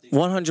 John.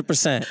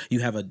 100%. You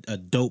have a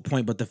dope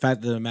point, but the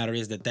fact of the matter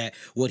is that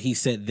what he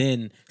said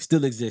then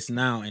still exists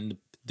now, and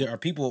there are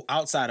people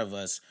outside of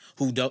us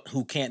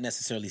who can't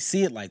necessarily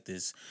see it like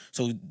this.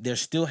 So there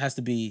still has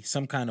to be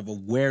some kind of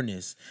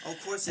awareness.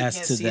 Of course they as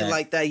can't to see it that.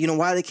 like that. You know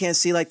why they can't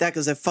see it like that?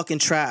 Because they're fucking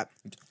trapped.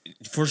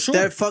 For sure.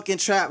 They're fucking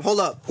trapped. Hold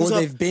up. Or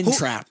they've been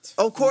trapped.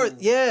 Of course,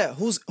 yeah.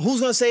 Who's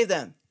gonna save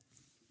them?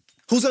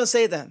 Who's gonna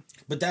save them?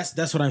 But that's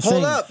what I'm saying.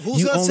 Hold up.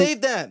 Who's gonna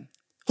save them?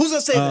 Who's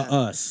gonna save them?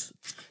 Us.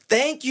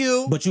 Thank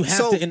you. But you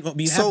have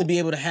to be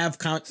able to have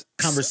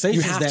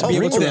conversations have that to be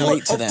able bring to them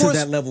relate to to them.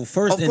 that level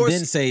first, and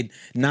then say,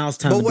 now it's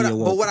time to be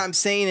awoke. But what I'm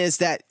saying is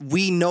that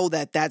we know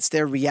that that's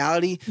their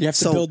reality. You have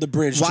to build the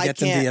bridge to get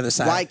them to the other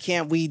side. Why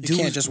can't we do? You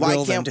can't just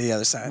will them to the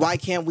other side. Why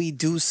can't we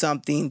do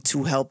something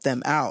to help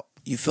them out?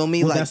 You feel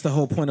me? Well, that's the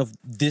whole point of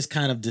this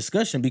kind of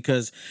discussion,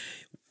 because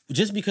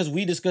just because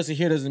we discuss it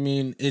here doesn't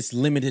mean it's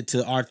limited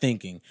to our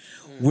thinking.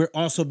 We're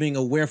also being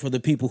aware for the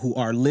people who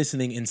are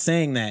listening and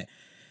saying that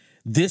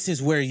this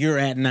is where you're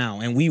at now,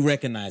 and we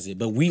recognize it,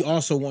 but we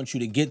also want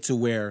you to get to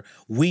where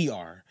we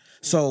are.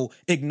 So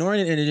ignoring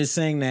it and just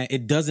saying that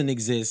it doesn't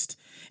exist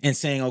and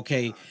saying,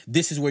 okay,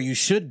 this is where you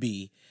should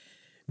be,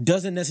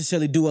 doesn't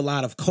necessarily do a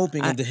lot of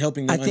coping into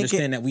helping them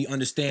understand that we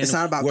understand. It's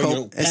not about where cope.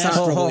 your It's past not-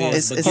 struggle hold on.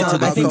 is, It's but not get to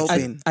about the future.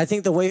 coping. I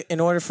think the way, in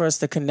order for us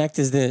to connect,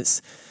 is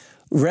this: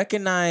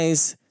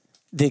 recognize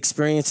the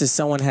experiences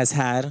someone has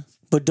had,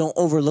 but don't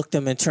overlook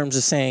them in terms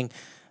of saying,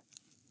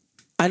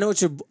 I know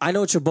what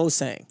you're both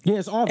saying. Yeah,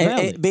 it's all And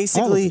valid.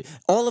 basically,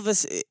 All all of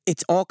us,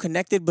 it's all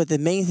connected. But the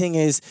main thing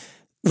is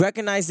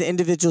recognize the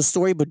individual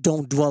story, but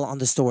don't dwell on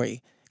the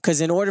story. Because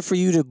in order for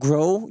you to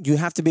grow, you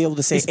have to be able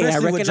to say, Especially "Hey, I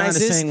what John recognize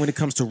is this." saying when it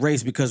comes to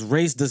race, because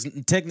race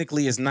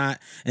technically is not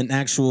an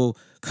actual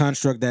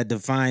construct that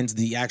defines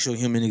the actual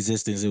human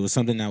existence. It was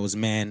something that was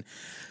man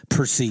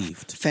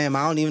perceived. Fam,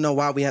 I don't even know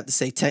why we have to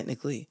say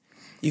technically.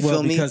 You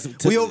Well, feel me? because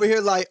We over here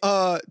like,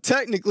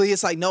 technically,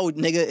 it's like, no,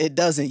 nigga, it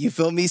doesn't. You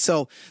feel me?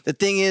 So the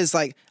thing is,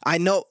 like, I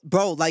know,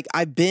 bro, like,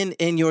 I've been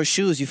in your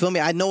shoes. You feel me?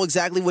 I know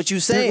exactly what you're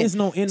saying. There is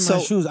no in my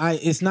shoes.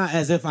 It's not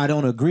as if I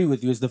don't agree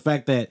with you. It's the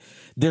fact that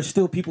there's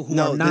still people who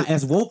are not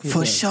as woke as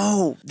for us.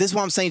 sure. This is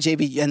what I'm saying,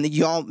 JB, and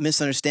y'all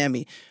misunderstand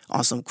me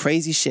on some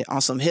crazy shit,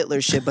 on some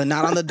Hitler shit, but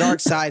not on the dark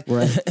side.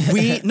 Right.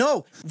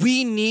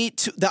 We need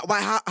to. That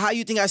why? How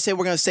you think I say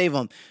we're gonna save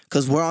them?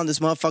 Because we're on this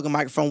motherfucking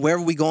microphone.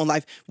 Wherever we go in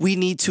life, we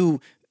need to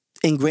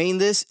ingrain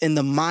this in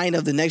the mind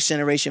of the next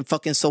generation.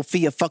 Fucking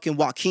Sophia, fucking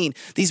Joaquin.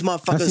 These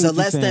motherfuckers are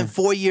less than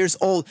 4 years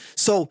old.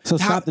 So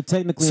stop the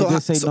technically and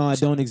just say, no, I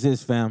don't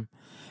exist, fam.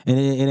 And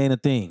it ain't a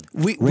thing.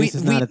 Race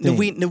is not a thing.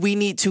 We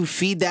need to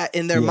feed that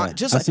in their Yeah, mind.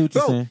 Just I like, see what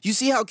you're bro, saying. you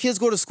see how kids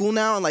go to school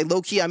now and like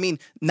low key. I mean,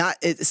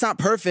 it's not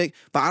perfect,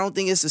 but I don't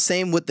think it's the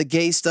same with the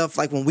gay stuff.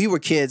 Like when we were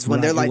kids, when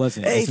Right, they're it like,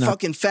 wasn't. "Hey, It's not-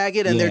 fucking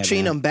faggot," and they're Yeah,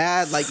 treating man. them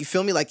bad. Like you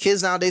feel me? Like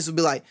kids nowadays would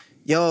be like,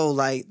 "Yo,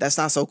 like that's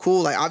not so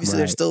cool." Like obviously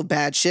there's Right. still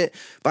bad shit,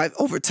 but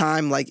over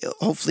time, like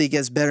hopefully it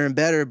gets better and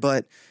better.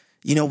 But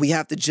you know, we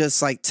have to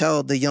just like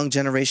tell the young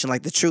generation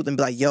like the truth and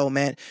be like, "Yo,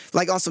 man,"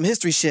 like on some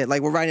history shit.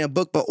 Like we're writing a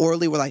book, but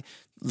orally we're like,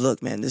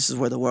 look, man, this is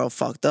where the world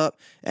fucked up,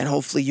 and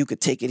hopefully you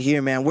could take it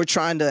here, man. We're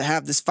trying to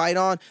have this fight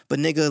on, but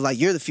nigga, like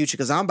you're the future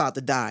because I'm about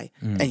to die,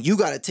 and you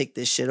got to take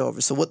this shit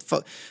over. So what the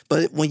fuck?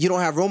 But when you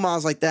don't have role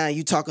models like that, and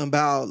you talking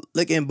about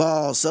licking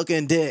balls,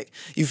 sucking dick,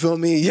 you feel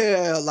me?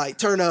 Yeah, like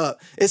turn up,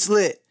 it's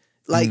lit.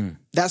 Like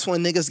that's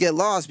when niggas get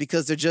lost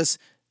because they're just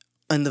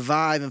in the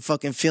vibe and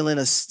fucking feeling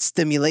a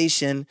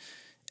stimulation,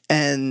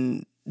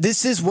 and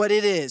this is what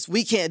it is.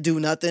 We can't do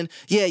nothing.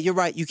 Yeah, you're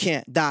right. You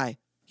can't die.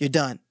 You're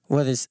done.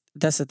 Well,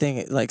 that's the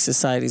thing. Like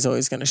society's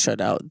always going to shut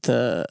out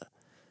the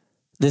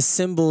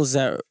symbols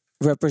that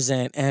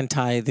represent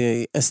anti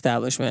the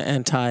establishment,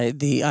 anti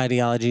the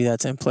ideology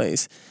that's in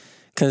place.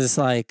 Because it's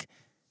like,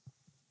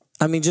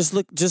 I mean, just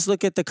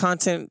look at the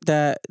content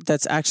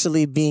that's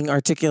actually being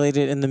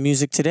articulated in the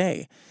music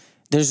today.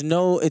 There's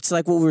no. It's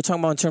like what we were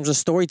talking about in terms of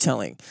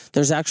storytelling.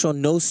 There's actual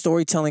no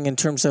storytelling in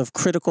terms of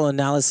critical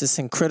analysis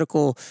and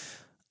critical.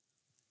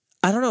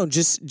 I don't know.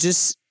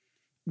 Just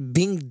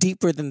being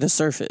deeper than the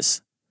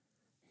surface.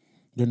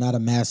 They're not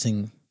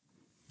amassing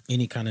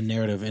any kind of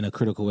narrative in a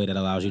critical way that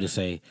allows you to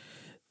say,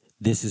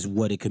 this is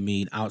what it could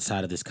mean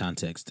outside of this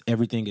context.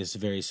 Everything is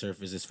very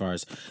surface as far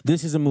as,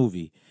 this is a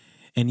movie.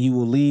 And you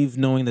will leave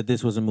knowing that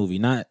this was a movie.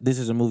 Not this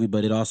is a movie,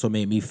 but it also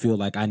made me feel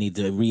like I need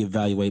to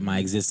reevaluate my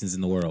existence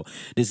in the world.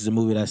 This is a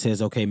movie that says,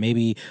 okay,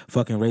 maybe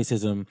fucking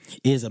racism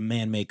is a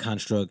man-made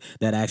construct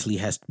that actually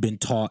has been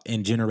taught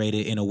and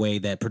generated in a way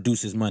that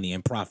produces money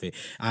and profit,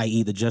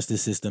 i.e. the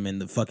justice system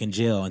and the fucking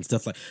jail and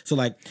stuff like. So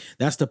like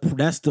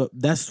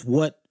that's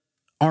what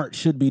art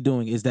should be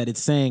doing, is that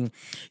it's saying,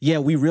 yeah,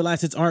 we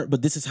realize it's art,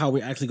 but this is how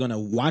we're actually going to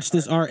watch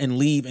this art and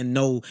leave and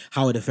know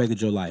how it affected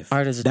your life.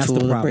 Art is a That's tool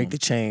the to problem. break the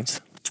chains.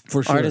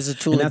 For sure. Art is a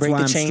tool And to that's break why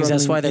the I'm chains.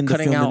 That's why they're struggling in the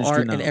cutting film out industry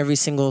art now. in every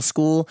single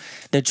school.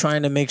 They're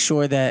trying to make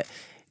sure that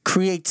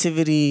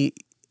creativity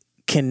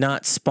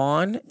cannot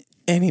spawn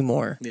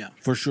anymore. Yeah,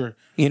 for sure.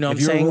 You know what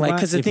I'm saying? Like,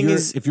 'cause the thing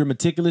is, if you're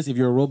meticulous, if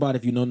you're a robot,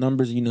 if you know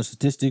numbers and you know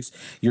statistics,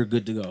 you're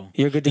good to go.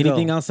 You're good to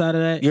Anything go. outside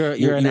of that,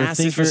 You're an a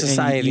asset for thinker and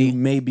society. You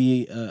may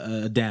be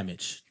a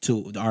damage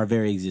to our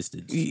very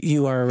existence.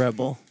 You are a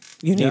rebel.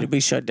 You need Yeah. to be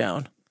shut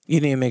down. You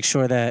need to make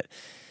sure that.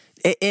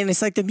 And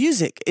it's like the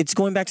music. It's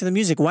going back to the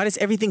music. Why does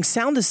everything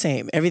sound the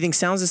same? Everything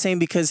sounds the same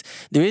because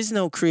there is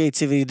no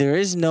creativity. There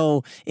is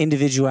no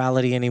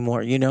individuality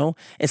anymore, you know?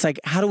 It's like,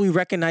 how do we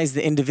recognize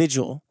the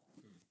individual?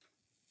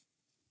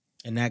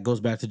 And that goes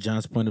back to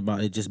John's point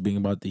about it just being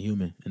about the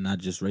human and not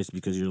just race,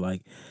 because you're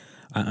like,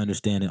 I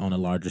understand it on a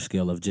larger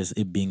scale of just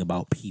it being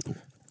about people.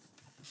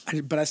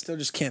 But I still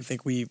just can't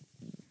think we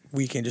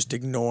can just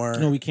ignore.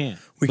 No, we can't.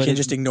 We But can't it-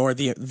 just ignore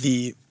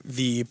the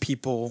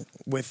people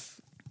with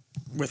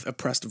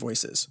oppressed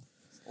voices.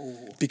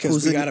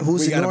 Because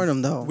Who's ignoring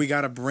them, though? We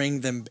got to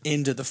bring them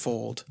into the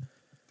fold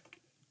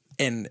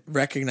and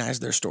recognize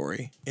their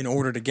story in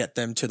order to get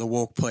them to the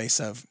woke place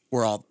of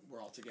we're all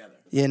together.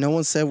 Yeah, no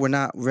one said we're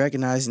not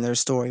recognizing their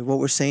story. What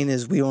we're saying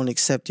is we don't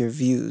accept your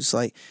views.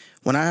 Like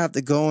when I have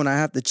to go and I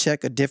have to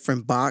check a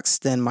different box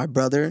than my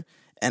brother,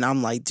 and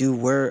I'm like,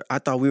 dude, I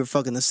thought we were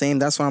fucking the same.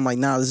 That's why I'm like,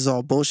 nah, this is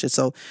all bullshit.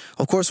 So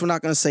of course we're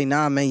not gonna say,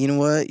 nah, man, you know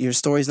what? Your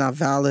story's not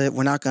valid.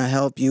 We're not gonna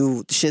help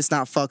you. The shit's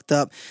not fucked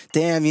up.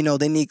 Damn, you know,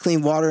 they need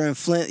clean water in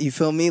Flint. You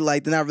feel me?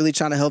 Like they're not really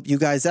trying to help you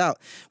guys out.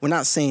 We're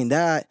not saying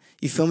that.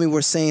 You feel me?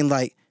 We're saying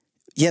like,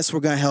 yes, we're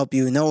gonna help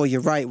you. No,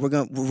 you're right. We're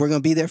gonna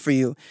be there for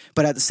you.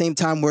 But at the same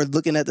time, we're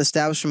looking at the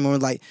establishment. We're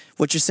like,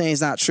 what you're saying is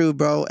not true,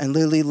 bro. And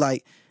literally,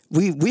 like,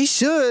 we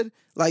should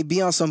like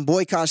be on some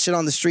boycott shit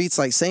on the streets,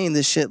 like saying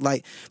this shit.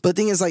 Like, but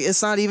the thing is, like,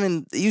 it's not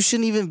even. You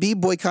shouldn't even be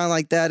boycotting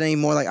like that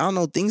anymore. Like, I don't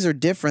know, things are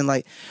different.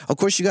 Like, of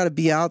course, you got to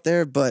be out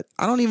there, but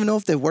I don't even know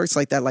if that works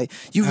like that. Like,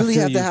 you really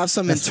feel have you. to have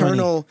some That's funny.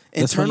 internal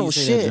That's funny you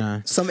say that, shit,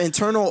 John. some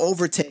internal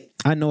overtake.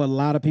 I know a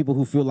lot of people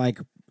who feel like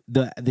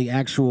the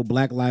actual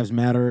Black Lives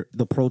Matter,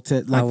 the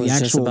protest, like the was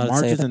just actual about to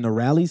say marches that. and the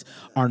rallies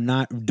are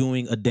not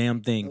doing a damn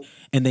thing.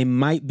 And they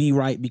might be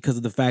right because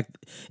of the fact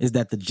is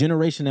that the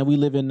generation that we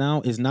live in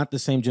now is not the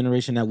same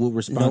generation that will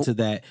respond Nope. to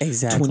that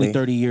Exactly. 20,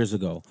 30 years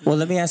ago. Well,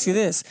 let me ask you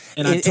this.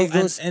 And,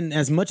 and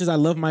as much as I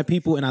love my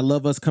people and I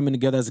love us coming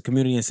together as a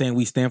community and saying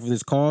we stand for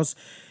this cause,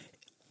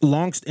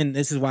 and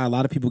this is why a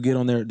lot of people get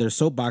on their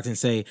soapbox and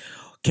say,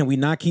 can we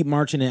not keep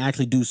marching and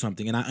actually do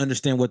something? And I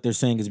understand what they're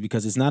saying is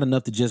because it's not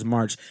enough to just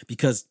march,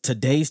 because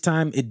today's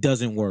time, it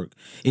doesn't work.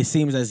 It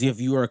seems as if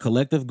you are a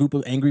collective group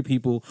of angry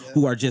people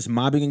who are just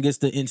mobbing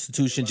against the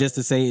institution just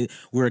to say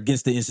we're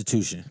against the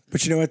institution.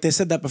 But you know what? They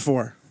said that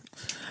before.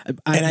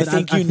 I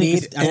think you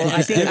need. It's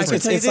like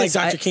this,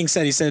 Dr. King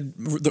said. He said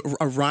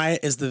a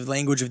riot is the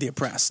language of the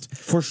oppressed.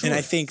 For sure. And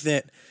I think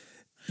that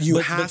You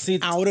But have see-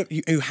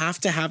 you have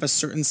to have a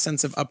certain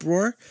sense of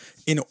uproar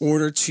in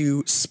order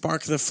to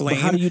spark the flame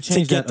how do you to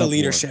change get that the uproar?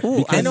 leadership.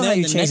 Ooh, I And know how then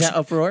you the change next- that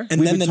uproar. And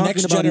We've then been the talking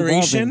next about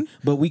generation.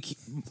 evolving,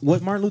 but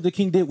what Martin Luther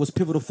King did was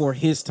pivotal for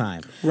his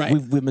time. Right.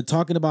 We've been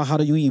talking about how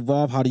do you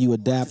evolve, how do you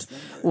adapt.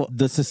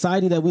 The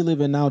society that we live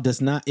in now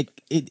does not. It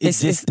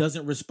just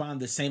doesn't respond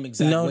the same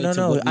exact No, way. no, to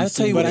no. what I'll we've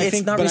tell you seen. what. But I It's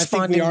think- not but I think we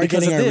responding are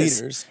because of getting our this.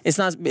 leaders.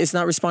 It's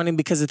not responding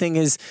because the thing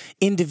is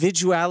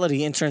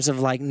individuality in terms of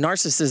like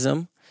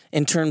narcissism,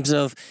 in terms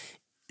of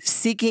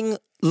seeking.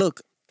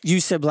 Look, you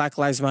said Black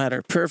Lives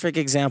Matter. Perfect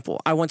example.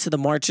 I went to the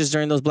marches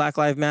during those Black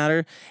Lives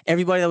Matter.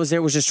 Everybody that was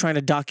there was just trying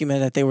to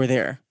document that they were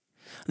there.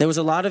 There was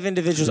a lot of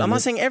individuals. I'm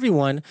not saying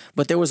everyone,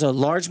 but there was a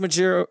large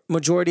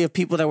majority of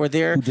people that were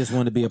there who just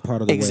want to be a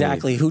part of the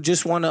exactly wave. who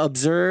just want to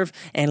observe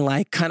and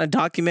like kind of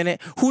document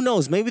it. Who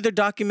knows, maybe they're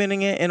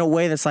documenting it in a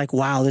way that's like,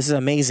 wow, this is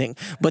amazing.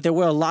 But there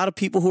were a lot of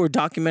people who were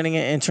documenting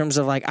it in terms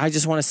of like, I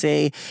just want to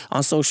say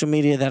on social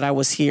media that I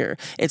was here.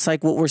 It's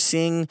like what we're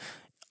seeing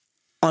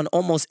on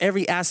almost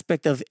every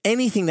aspect of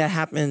anything that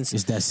happens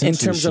Is that in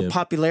terms of censorship.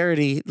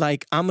 popularity.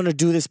 Like, I'm gonna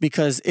do this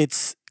because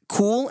it's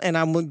cool and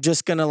I'm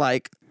just gonna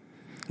like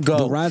go.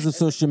 The rise of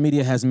social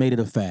media has made it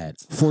a fad,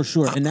 for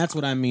sure. And that's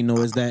what I mean, though,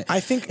 is that I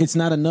think- it's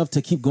not enough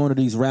to keep going to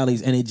these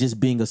rallies and it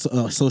just being a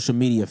social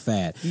media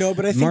fad. No,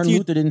 but I think Martin you-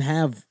 Luther didn't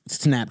have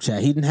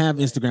Snapchat. He didn't have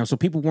Instagram. So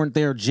people weren't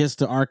there just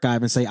to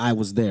archive and say, I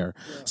was there.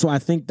 So I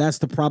think that's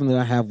the problem that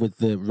I have with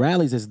the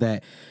rallies is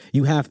that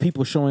you have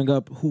people showing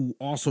up who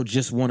also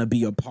just want to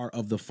be a part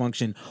of the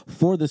function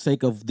for the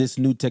sake of this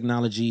new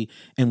technology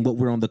and what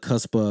we're on the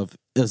cusp of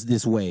is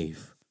this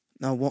wave.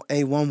 No,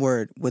 one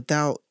word.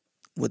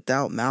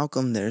 Without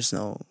Malcolm, there's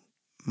no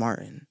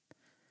Martin.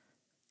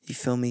 You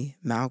feel me?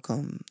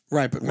 Malcolm.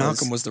 Right, but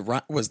Malcolm was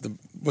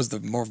the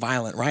more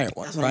violent riot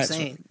one. That's what right? I'm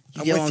saying.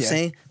 So, You know what I'm with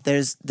saying?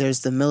 There's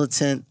the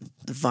militant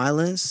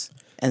violence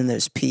and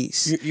there's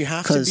peace. You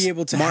have to 'Cause be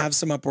able to have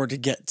some uproar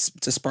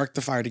to spark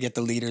the fire to get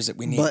the leaders that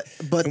we need.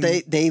 But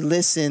they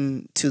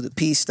listen to the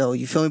peace though.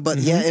 You feel me? But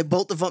yeah,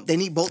 both of them, they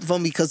need both of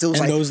them because it was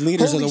And like those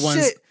leaders are holy the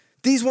ones- shit,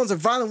 these ones are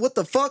violent. What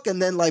the fuck?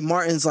 And then like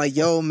Martin's like,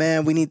 yo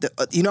man, we need to.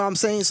 You know what I'm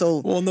saying? So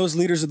Well, and those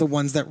leaders are the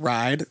ones that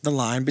ride the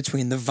line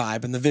between the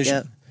vibe and the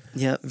vision.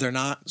 Yep. They're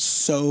not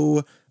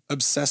so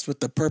obsessed with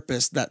the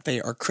purpose that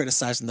they are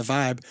criticizing the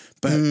vibe,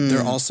 but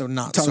they're also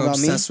not Talking so about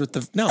me? obsessed with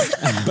the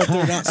but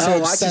they're not so Oh,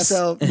 watch obsessed.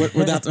 yourself.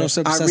 We're not so I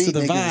obsessed read with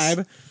the niggas.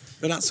 vibe.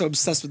 They're not so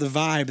obsessed with the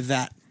vibe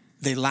that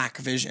they lack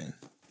vision,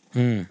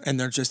 and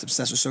they're just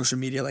obsessed with social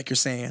media, like you're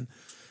saying.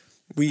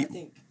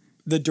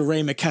 The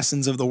DeRay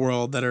McKessons of the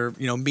world that are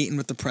meeting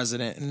with the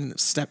president and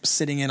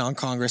sitting in on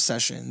Congress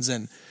sessions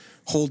and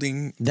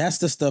holding. That's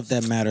the stuff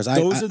that matters.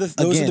 Those are the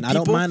I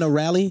don't people- mind a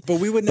rally, But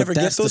we would never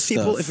get that's the those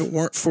people stuff. if it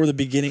weren't for the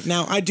beginning.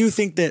 Now, I do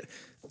think that,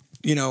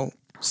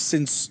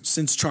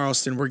 since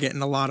Charleston, we're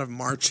getting a lot of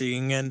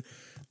marching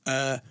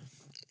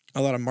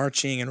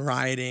and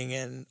rioting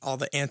and all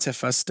the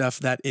Antifa stuff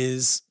that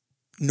is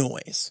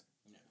noise,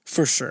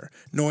 for sure.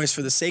 Noise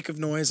for the sake of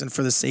noise and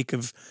for the sake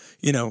of,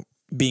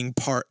 being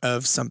part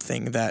of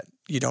something that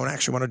you don't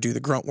actually want to do the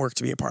grunt work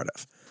to be a part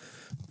of.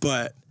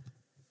 But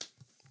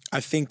I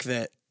think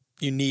that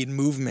you need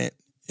movement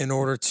in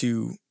order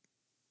to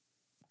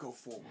go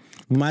forward.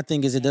 My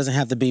thing is, it doesn't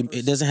have to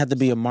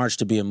be a march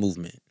to be a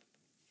movement.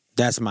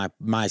 That's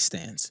my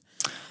stance.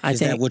 I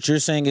think That what you're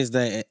saying is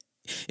that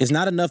it's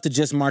not enough to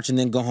just march and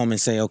then go home and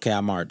say, okay,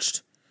 I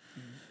marched.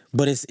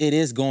 But it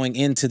is going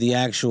into the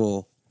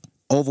actual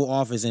Oval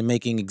Office and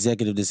making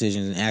executive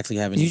decisions and actually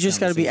having. you these just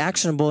got to be conversations.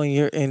 actionable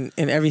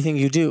in everything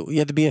you do. You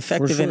have to be For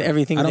effective sure. in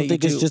everything I don't that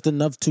think you do. it's just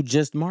enough to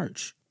just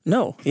march.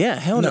 No, yeah,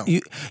 hell no. No.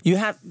 You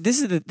have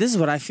this is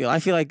what I feel. I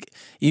feel like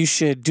you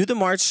should do the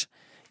march,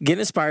 get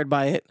inspired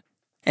by it,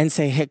 and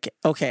say, hey,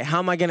 okay, how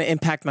am I going to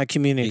impact my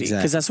community? Because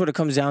Exactly. that's what it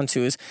comes down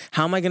to: is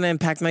how am I going to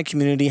impact my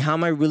community? How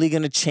am I really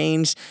going to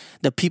change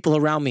the people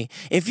around me?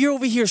 If you're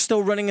over here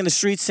still running in the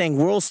streets saying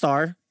 "World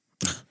Star,"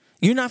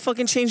 you're not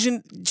fucking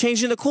changing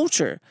the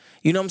culture.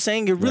 You know what I'm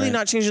saying? You're really Right.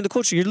 not changing the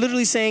culture. You're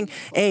literally saying,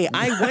 hey,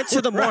 I went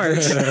to the march.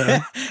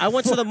 I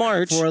went to the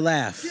march For a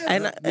laugh.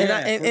 and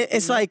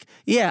it's like,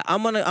 yeah,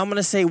 I'm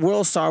gonna say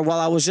World Star while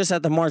I was just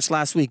at the march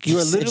last week. You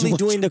are said you literally want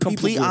doing the people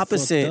complete get fucked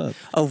opposite up.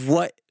 of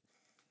what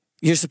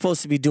you're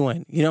supposed to be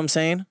doing. You know what I'm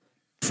saying?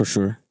 For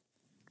sure.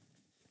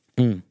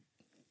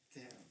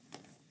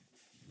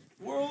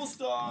 World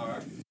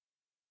Star.